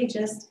we really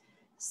just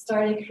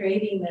started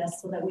creating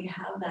this so that we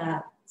have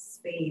that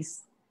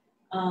space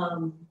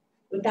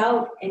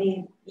without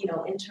any,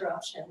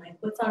 interruption, like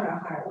what's on our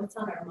heart, what's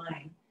on our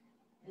mind.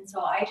 And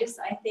so I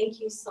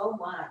thank you so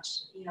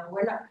much.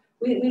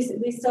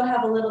 We still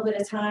have a little bit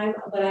of time,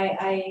 but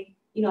I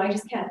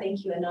just can't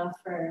thank you enough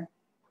for.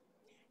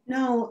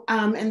 No,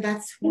 and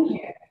that's,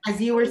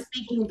 as you were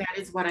speaking, that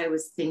is what I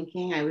was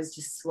thinking. I was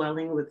just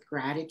swelling with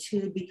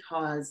gratitude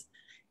because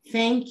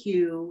thank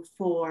you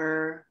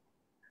for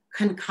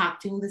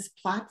concocting this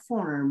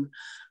platform.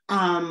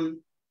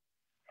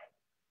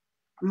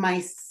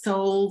 My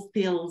soul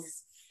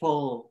feels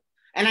full.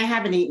 And I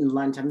haven't eaten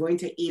lunch. I'm going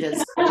to eat it.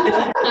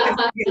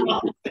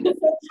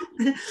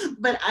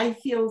 But I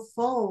feel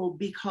full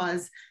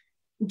because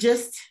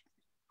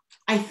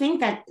I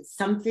think that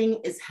something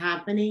is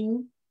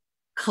happening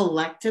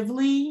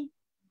collectively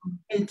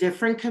in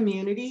different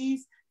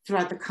communities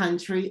throughout the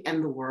country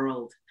and the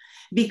world,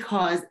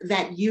 because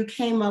that you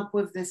came up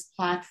with this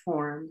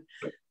platform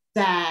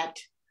that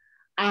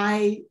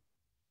I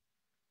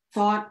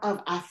thought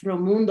of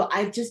Afromundo.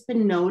 I've just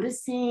been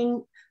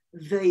noticing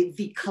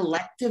the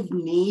collective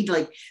need,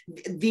 like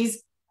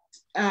these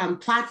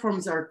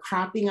platforms are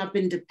cropping up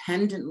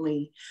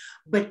independently,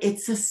 but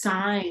it's a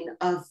sign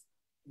of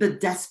the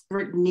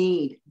desperate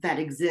need that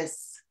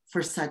exists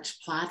for such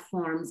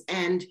platforms.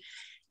 And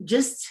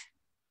just,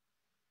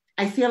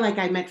 I feel like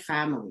I met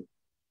family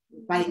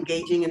by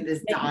engaging in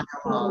this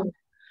dialogue.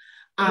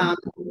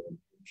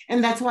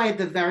 And that's why at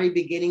the very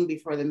beginning,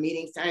 before the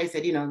meeting started, I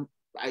said,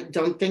 I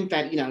don't think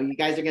that, you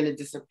guys are going to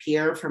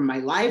disappear from my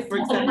life, for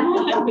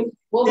example.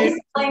 We'll be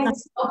playing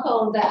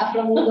Stockholm, the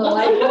Afromundo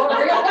life.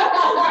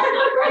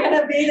 We're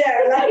going to be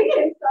there,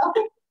 right? So,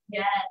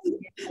 yes.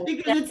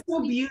 Because it's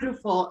so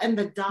beautiful and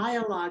the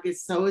dialogue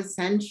is so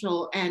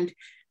essential. And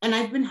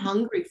I've been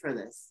hungry for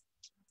this.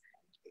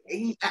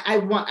 I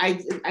want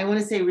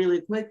to say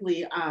really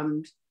quickly,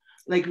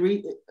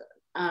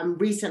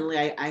 recently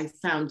I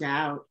found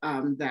out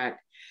that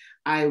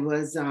I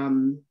was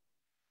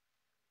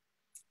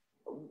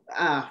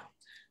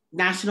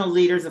National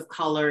Leaders of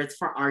Color. It's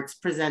for arts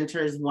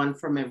presenters, one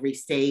from every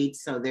state.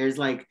 So there's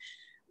 50,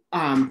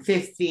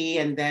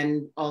 and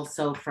then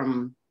also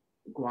from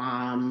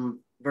Guam,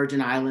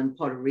 Virgin Island,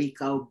 Puerto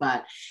Rico,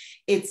 but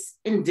it's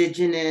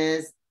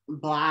Indigenous,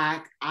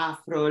 Black,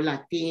 Afro,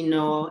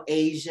 Latino,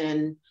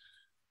 Asian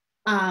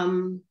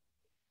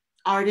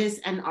artists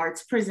and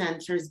arts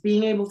presenters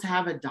being able to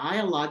have a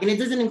dialogue. And it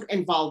doesn't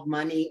involve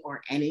money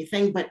or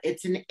anything, but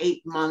it's an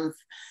 8-month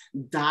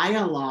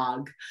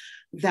dialogue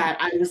that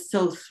I was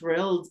so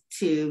thrilled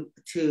to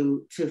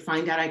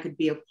find out I could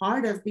be a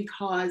part of,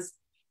 because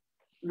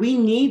we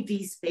need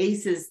these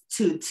spaces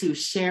to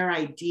share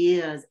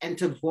ideas and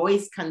to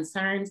voice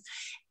concerns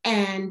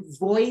and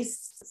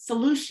voice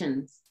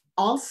solutions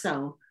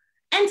also,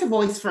 and to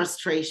voice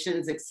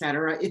frustrations,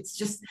 etc. It's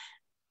just,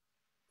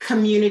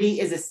 community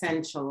is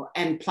essential,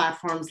 and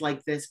platforms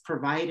like this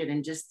provide it.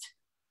 And just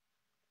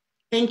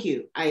thank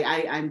you.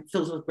 I'm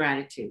filled with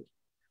gratitude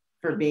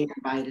for being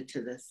invited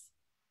to this.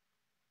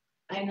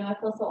 I know, I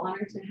feel so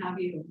honored to have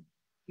you,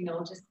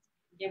 just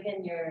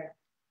given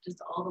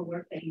just all the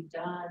work that you've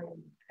done.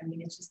 And I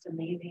mean, it's just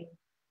amazing.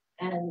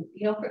 And,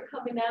 for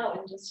coming out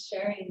and just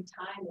sharing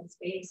time and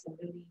space, and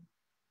really,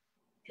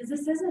 because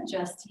this isn't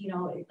just,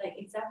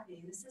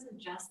 exactly,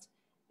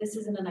 this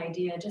isn't an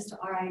idea, just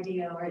our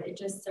idea, or it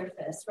just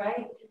surfaced,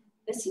 right?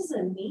 This is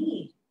a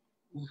need.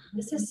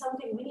 This is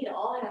something we need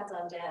all hands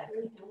on deck,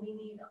 and we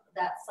need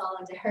that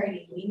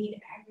solidarity. We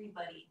need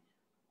everybody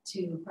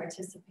to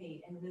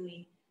participate and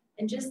really,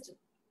 and just,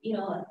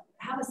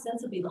 have a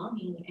sense of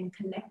belonging and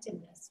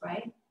connectedness,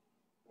 right?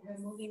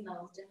 Removing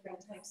those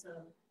different types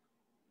of,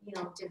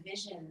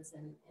 divisions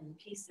and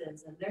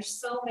pieces. And there's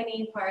so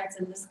many parts,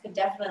 and this could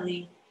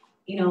definitely,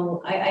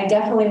 I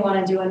definitely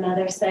want to do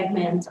another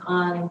segment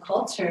on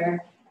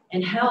culture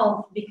and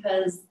health,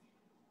 because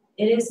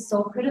it is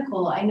so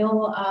critical. I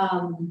know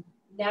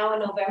now in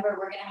November,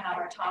 we're going to have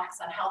our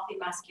talks on healthy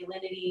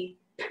masculinity,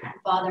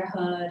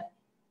 fatherhood,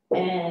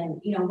 and,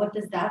 what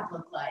does that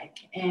look like?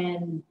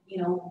 And,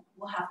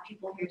 we'll have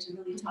people here to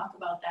really talk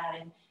about that,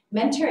 and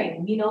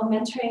mentoring,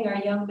 mentoring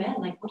our young men.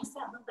 Like, what does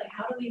that look like?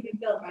 How do we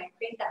rebuild, right?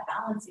 Create that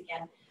balance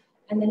again.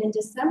 And then in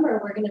December,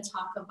 we're going to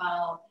talk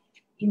about,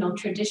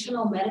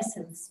 traditional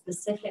medicine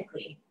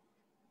specifically.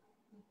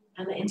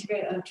 and the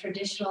integrated of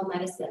traditional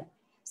medicine.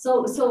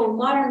 So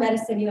modern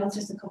medicine, you know, it's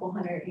just a couple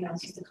hundred, you know,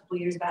 it's just a couple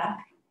years back.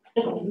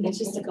 It's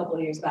just a couple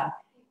of years back.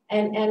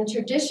 And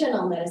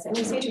traditional medicine,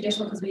 we say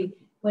traditional because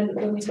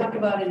when we talk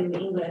about it in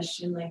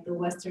English in like the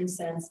Western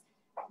sense,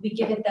 we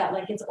give it that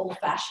like it's old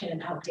fashioned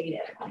and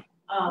outdated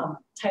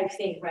type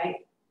thing, right?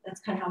 That's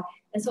kind of how,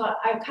 and so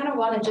I kind of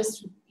want to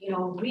just, you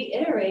know,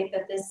 reiterate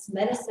that this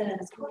medicine and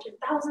this culture,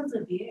 thousands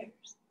of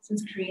years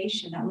since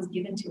creation, that was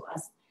given to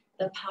us,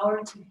 the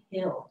power to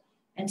heal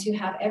and to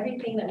have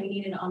everything that we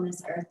needed on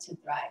this earth to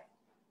thrive.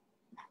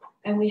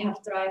 And we have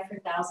thrived for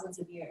thousands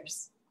of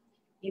years.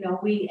 You know,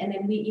 we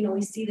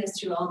see this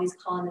through all these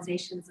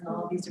colonizations and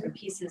all these different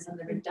pieces and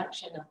the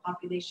reduction of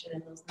population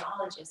and those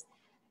knowledges.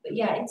 But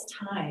yeah, it's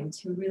time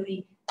to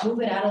really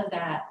move it out of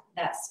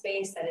that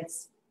space that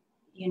it's,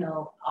 you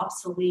know,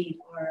 obsolete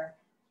or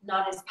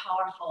not as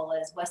powerful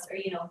as West, or,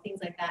 you know, things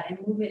like that, and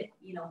move it,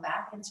 you know,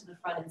 back into the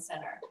front and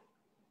center.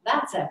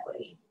 That's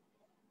equity.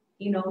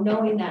 You know,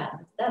 knowing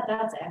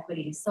that's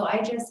equity. So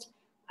I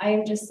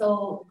am just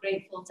so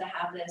grateful to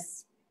have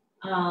this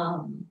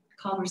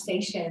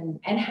conversation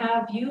and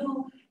have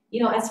you,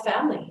 you know, as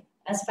family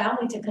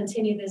to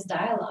continue this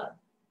dialogue.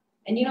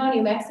 And you know, in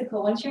New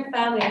Mexico, once you're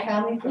family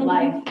for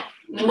life.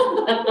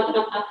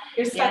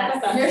 You're stuck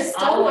with us. You're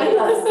stuck with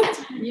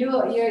us.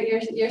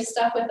 You're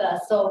stuck with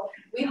us. So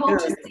we hope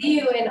to see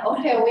you in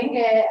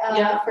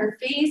Okeowinge for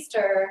feast,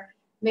 or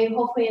maybe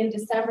hopefully in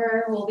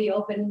December we'll be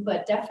open,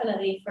 but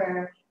definitely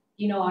for,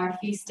 you know, our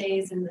feast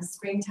days in the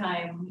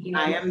springtime. You know,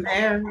 I am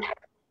there.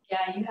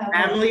 Yeah, you have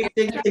family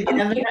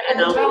together.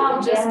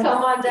 Just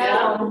come on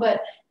down. Yeah.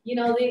 But you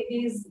know,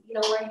 these, you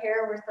know, we're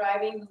here, we're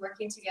thriving, we're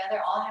working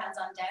together, all hands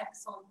on deck.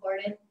 So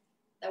important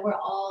that we're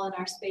all in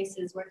our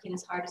spaces working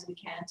as hard as we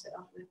can to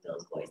uplift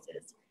those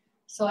voices.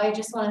 So I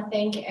just want to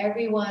thank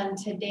everyone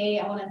today.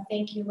 I want to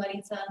thank you,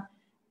 Maritza,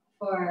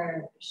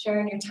 for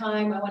sharing your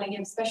time. I want to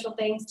give special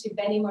thanks to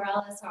Benny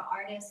Morales, our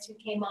artist who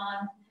came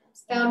on,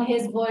 found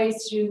his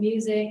voice through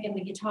music and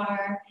the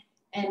guitar.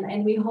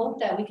 And we hope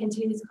that we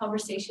continue these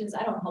conversations.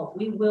 I don't hope,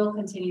 we will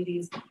continue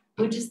these.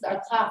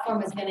 Our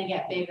platform is going to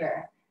get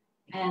bigger.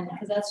 And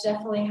because that's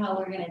definitely how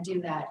we're going to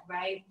do that,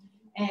 right?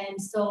 And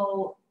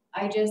so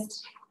I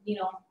just, you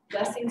know,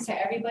 blessings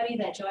to everybody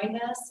that joined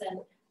us.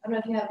 And I don't know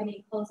if you have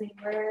any closing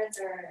words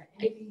or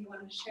anything you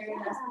want to share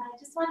with us. I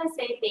just want to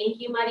say thank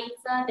you,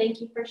 Maritza.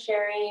 Thank you for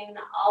sharing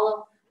all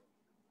of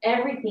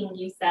everything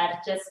you said.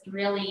 Just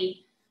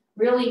really,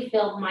 really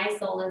filled my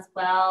soul as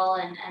well,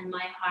 and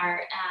my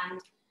heart.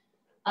 And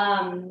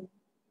I'm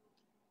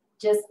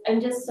just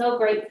so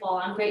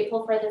grateful. I'm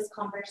grateful for this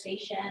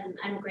conversation.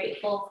 I'm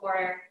grateful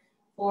for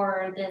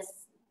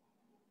this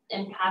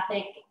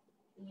empathic,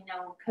 you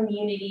know,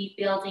 community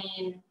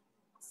building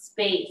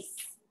space.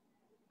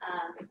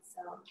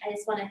 So I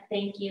just want to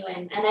thank you,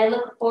 and I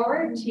look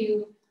forward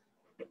to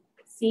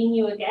seeing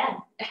you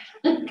again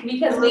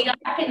because we are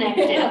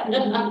connected.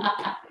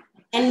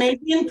 And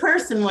maybe in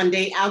person one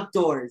day,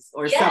 outdoors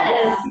or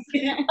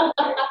something.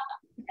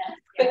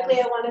 Quickly,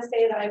 I want to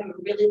say that I'm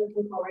really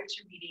looking forward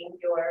to reading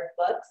your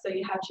book. So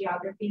you have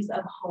Geographies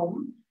of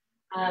Home.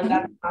 That's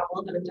a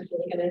novel that I'm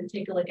definitely going to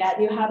take a look at.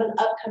 And you have an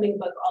upcoming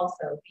book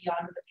also,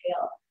 Beyond the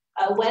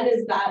Pale. When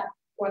is that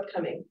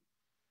forthcoming?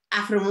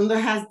 Afromundo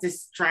has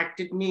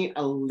distracted me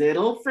a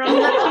little from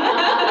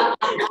that.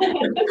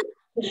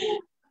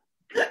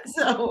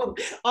 So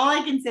all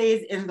I can say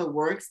is in the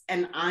works,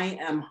 and I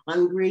am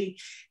hungry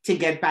to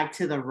get back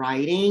to the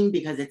writing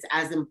because it's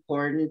as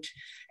important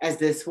as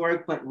this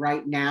work. But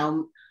right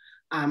now,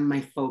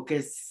 my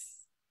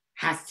focus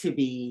has to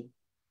be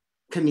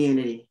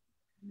community.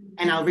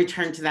 And I'll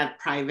return to that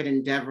private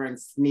endeavor and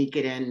sneak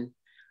it in.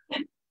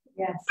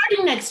 Yes.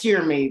 Starting next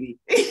year, maybe.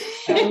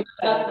 Thank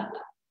you.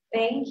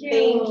 Thank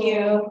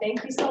you.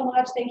 Thank you so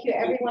much. Thank you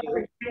everyone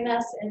for joining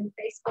us in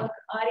Facebook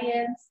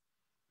audience.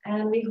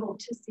 And we hope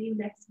to see you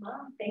next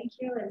month. Thank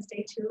you, and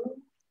stay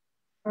tuned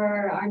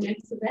for our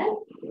next event.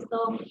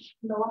 So,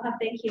 Noah,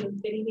 thank you.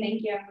 Good evening.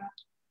 Thank you.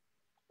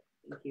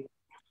 Thank you.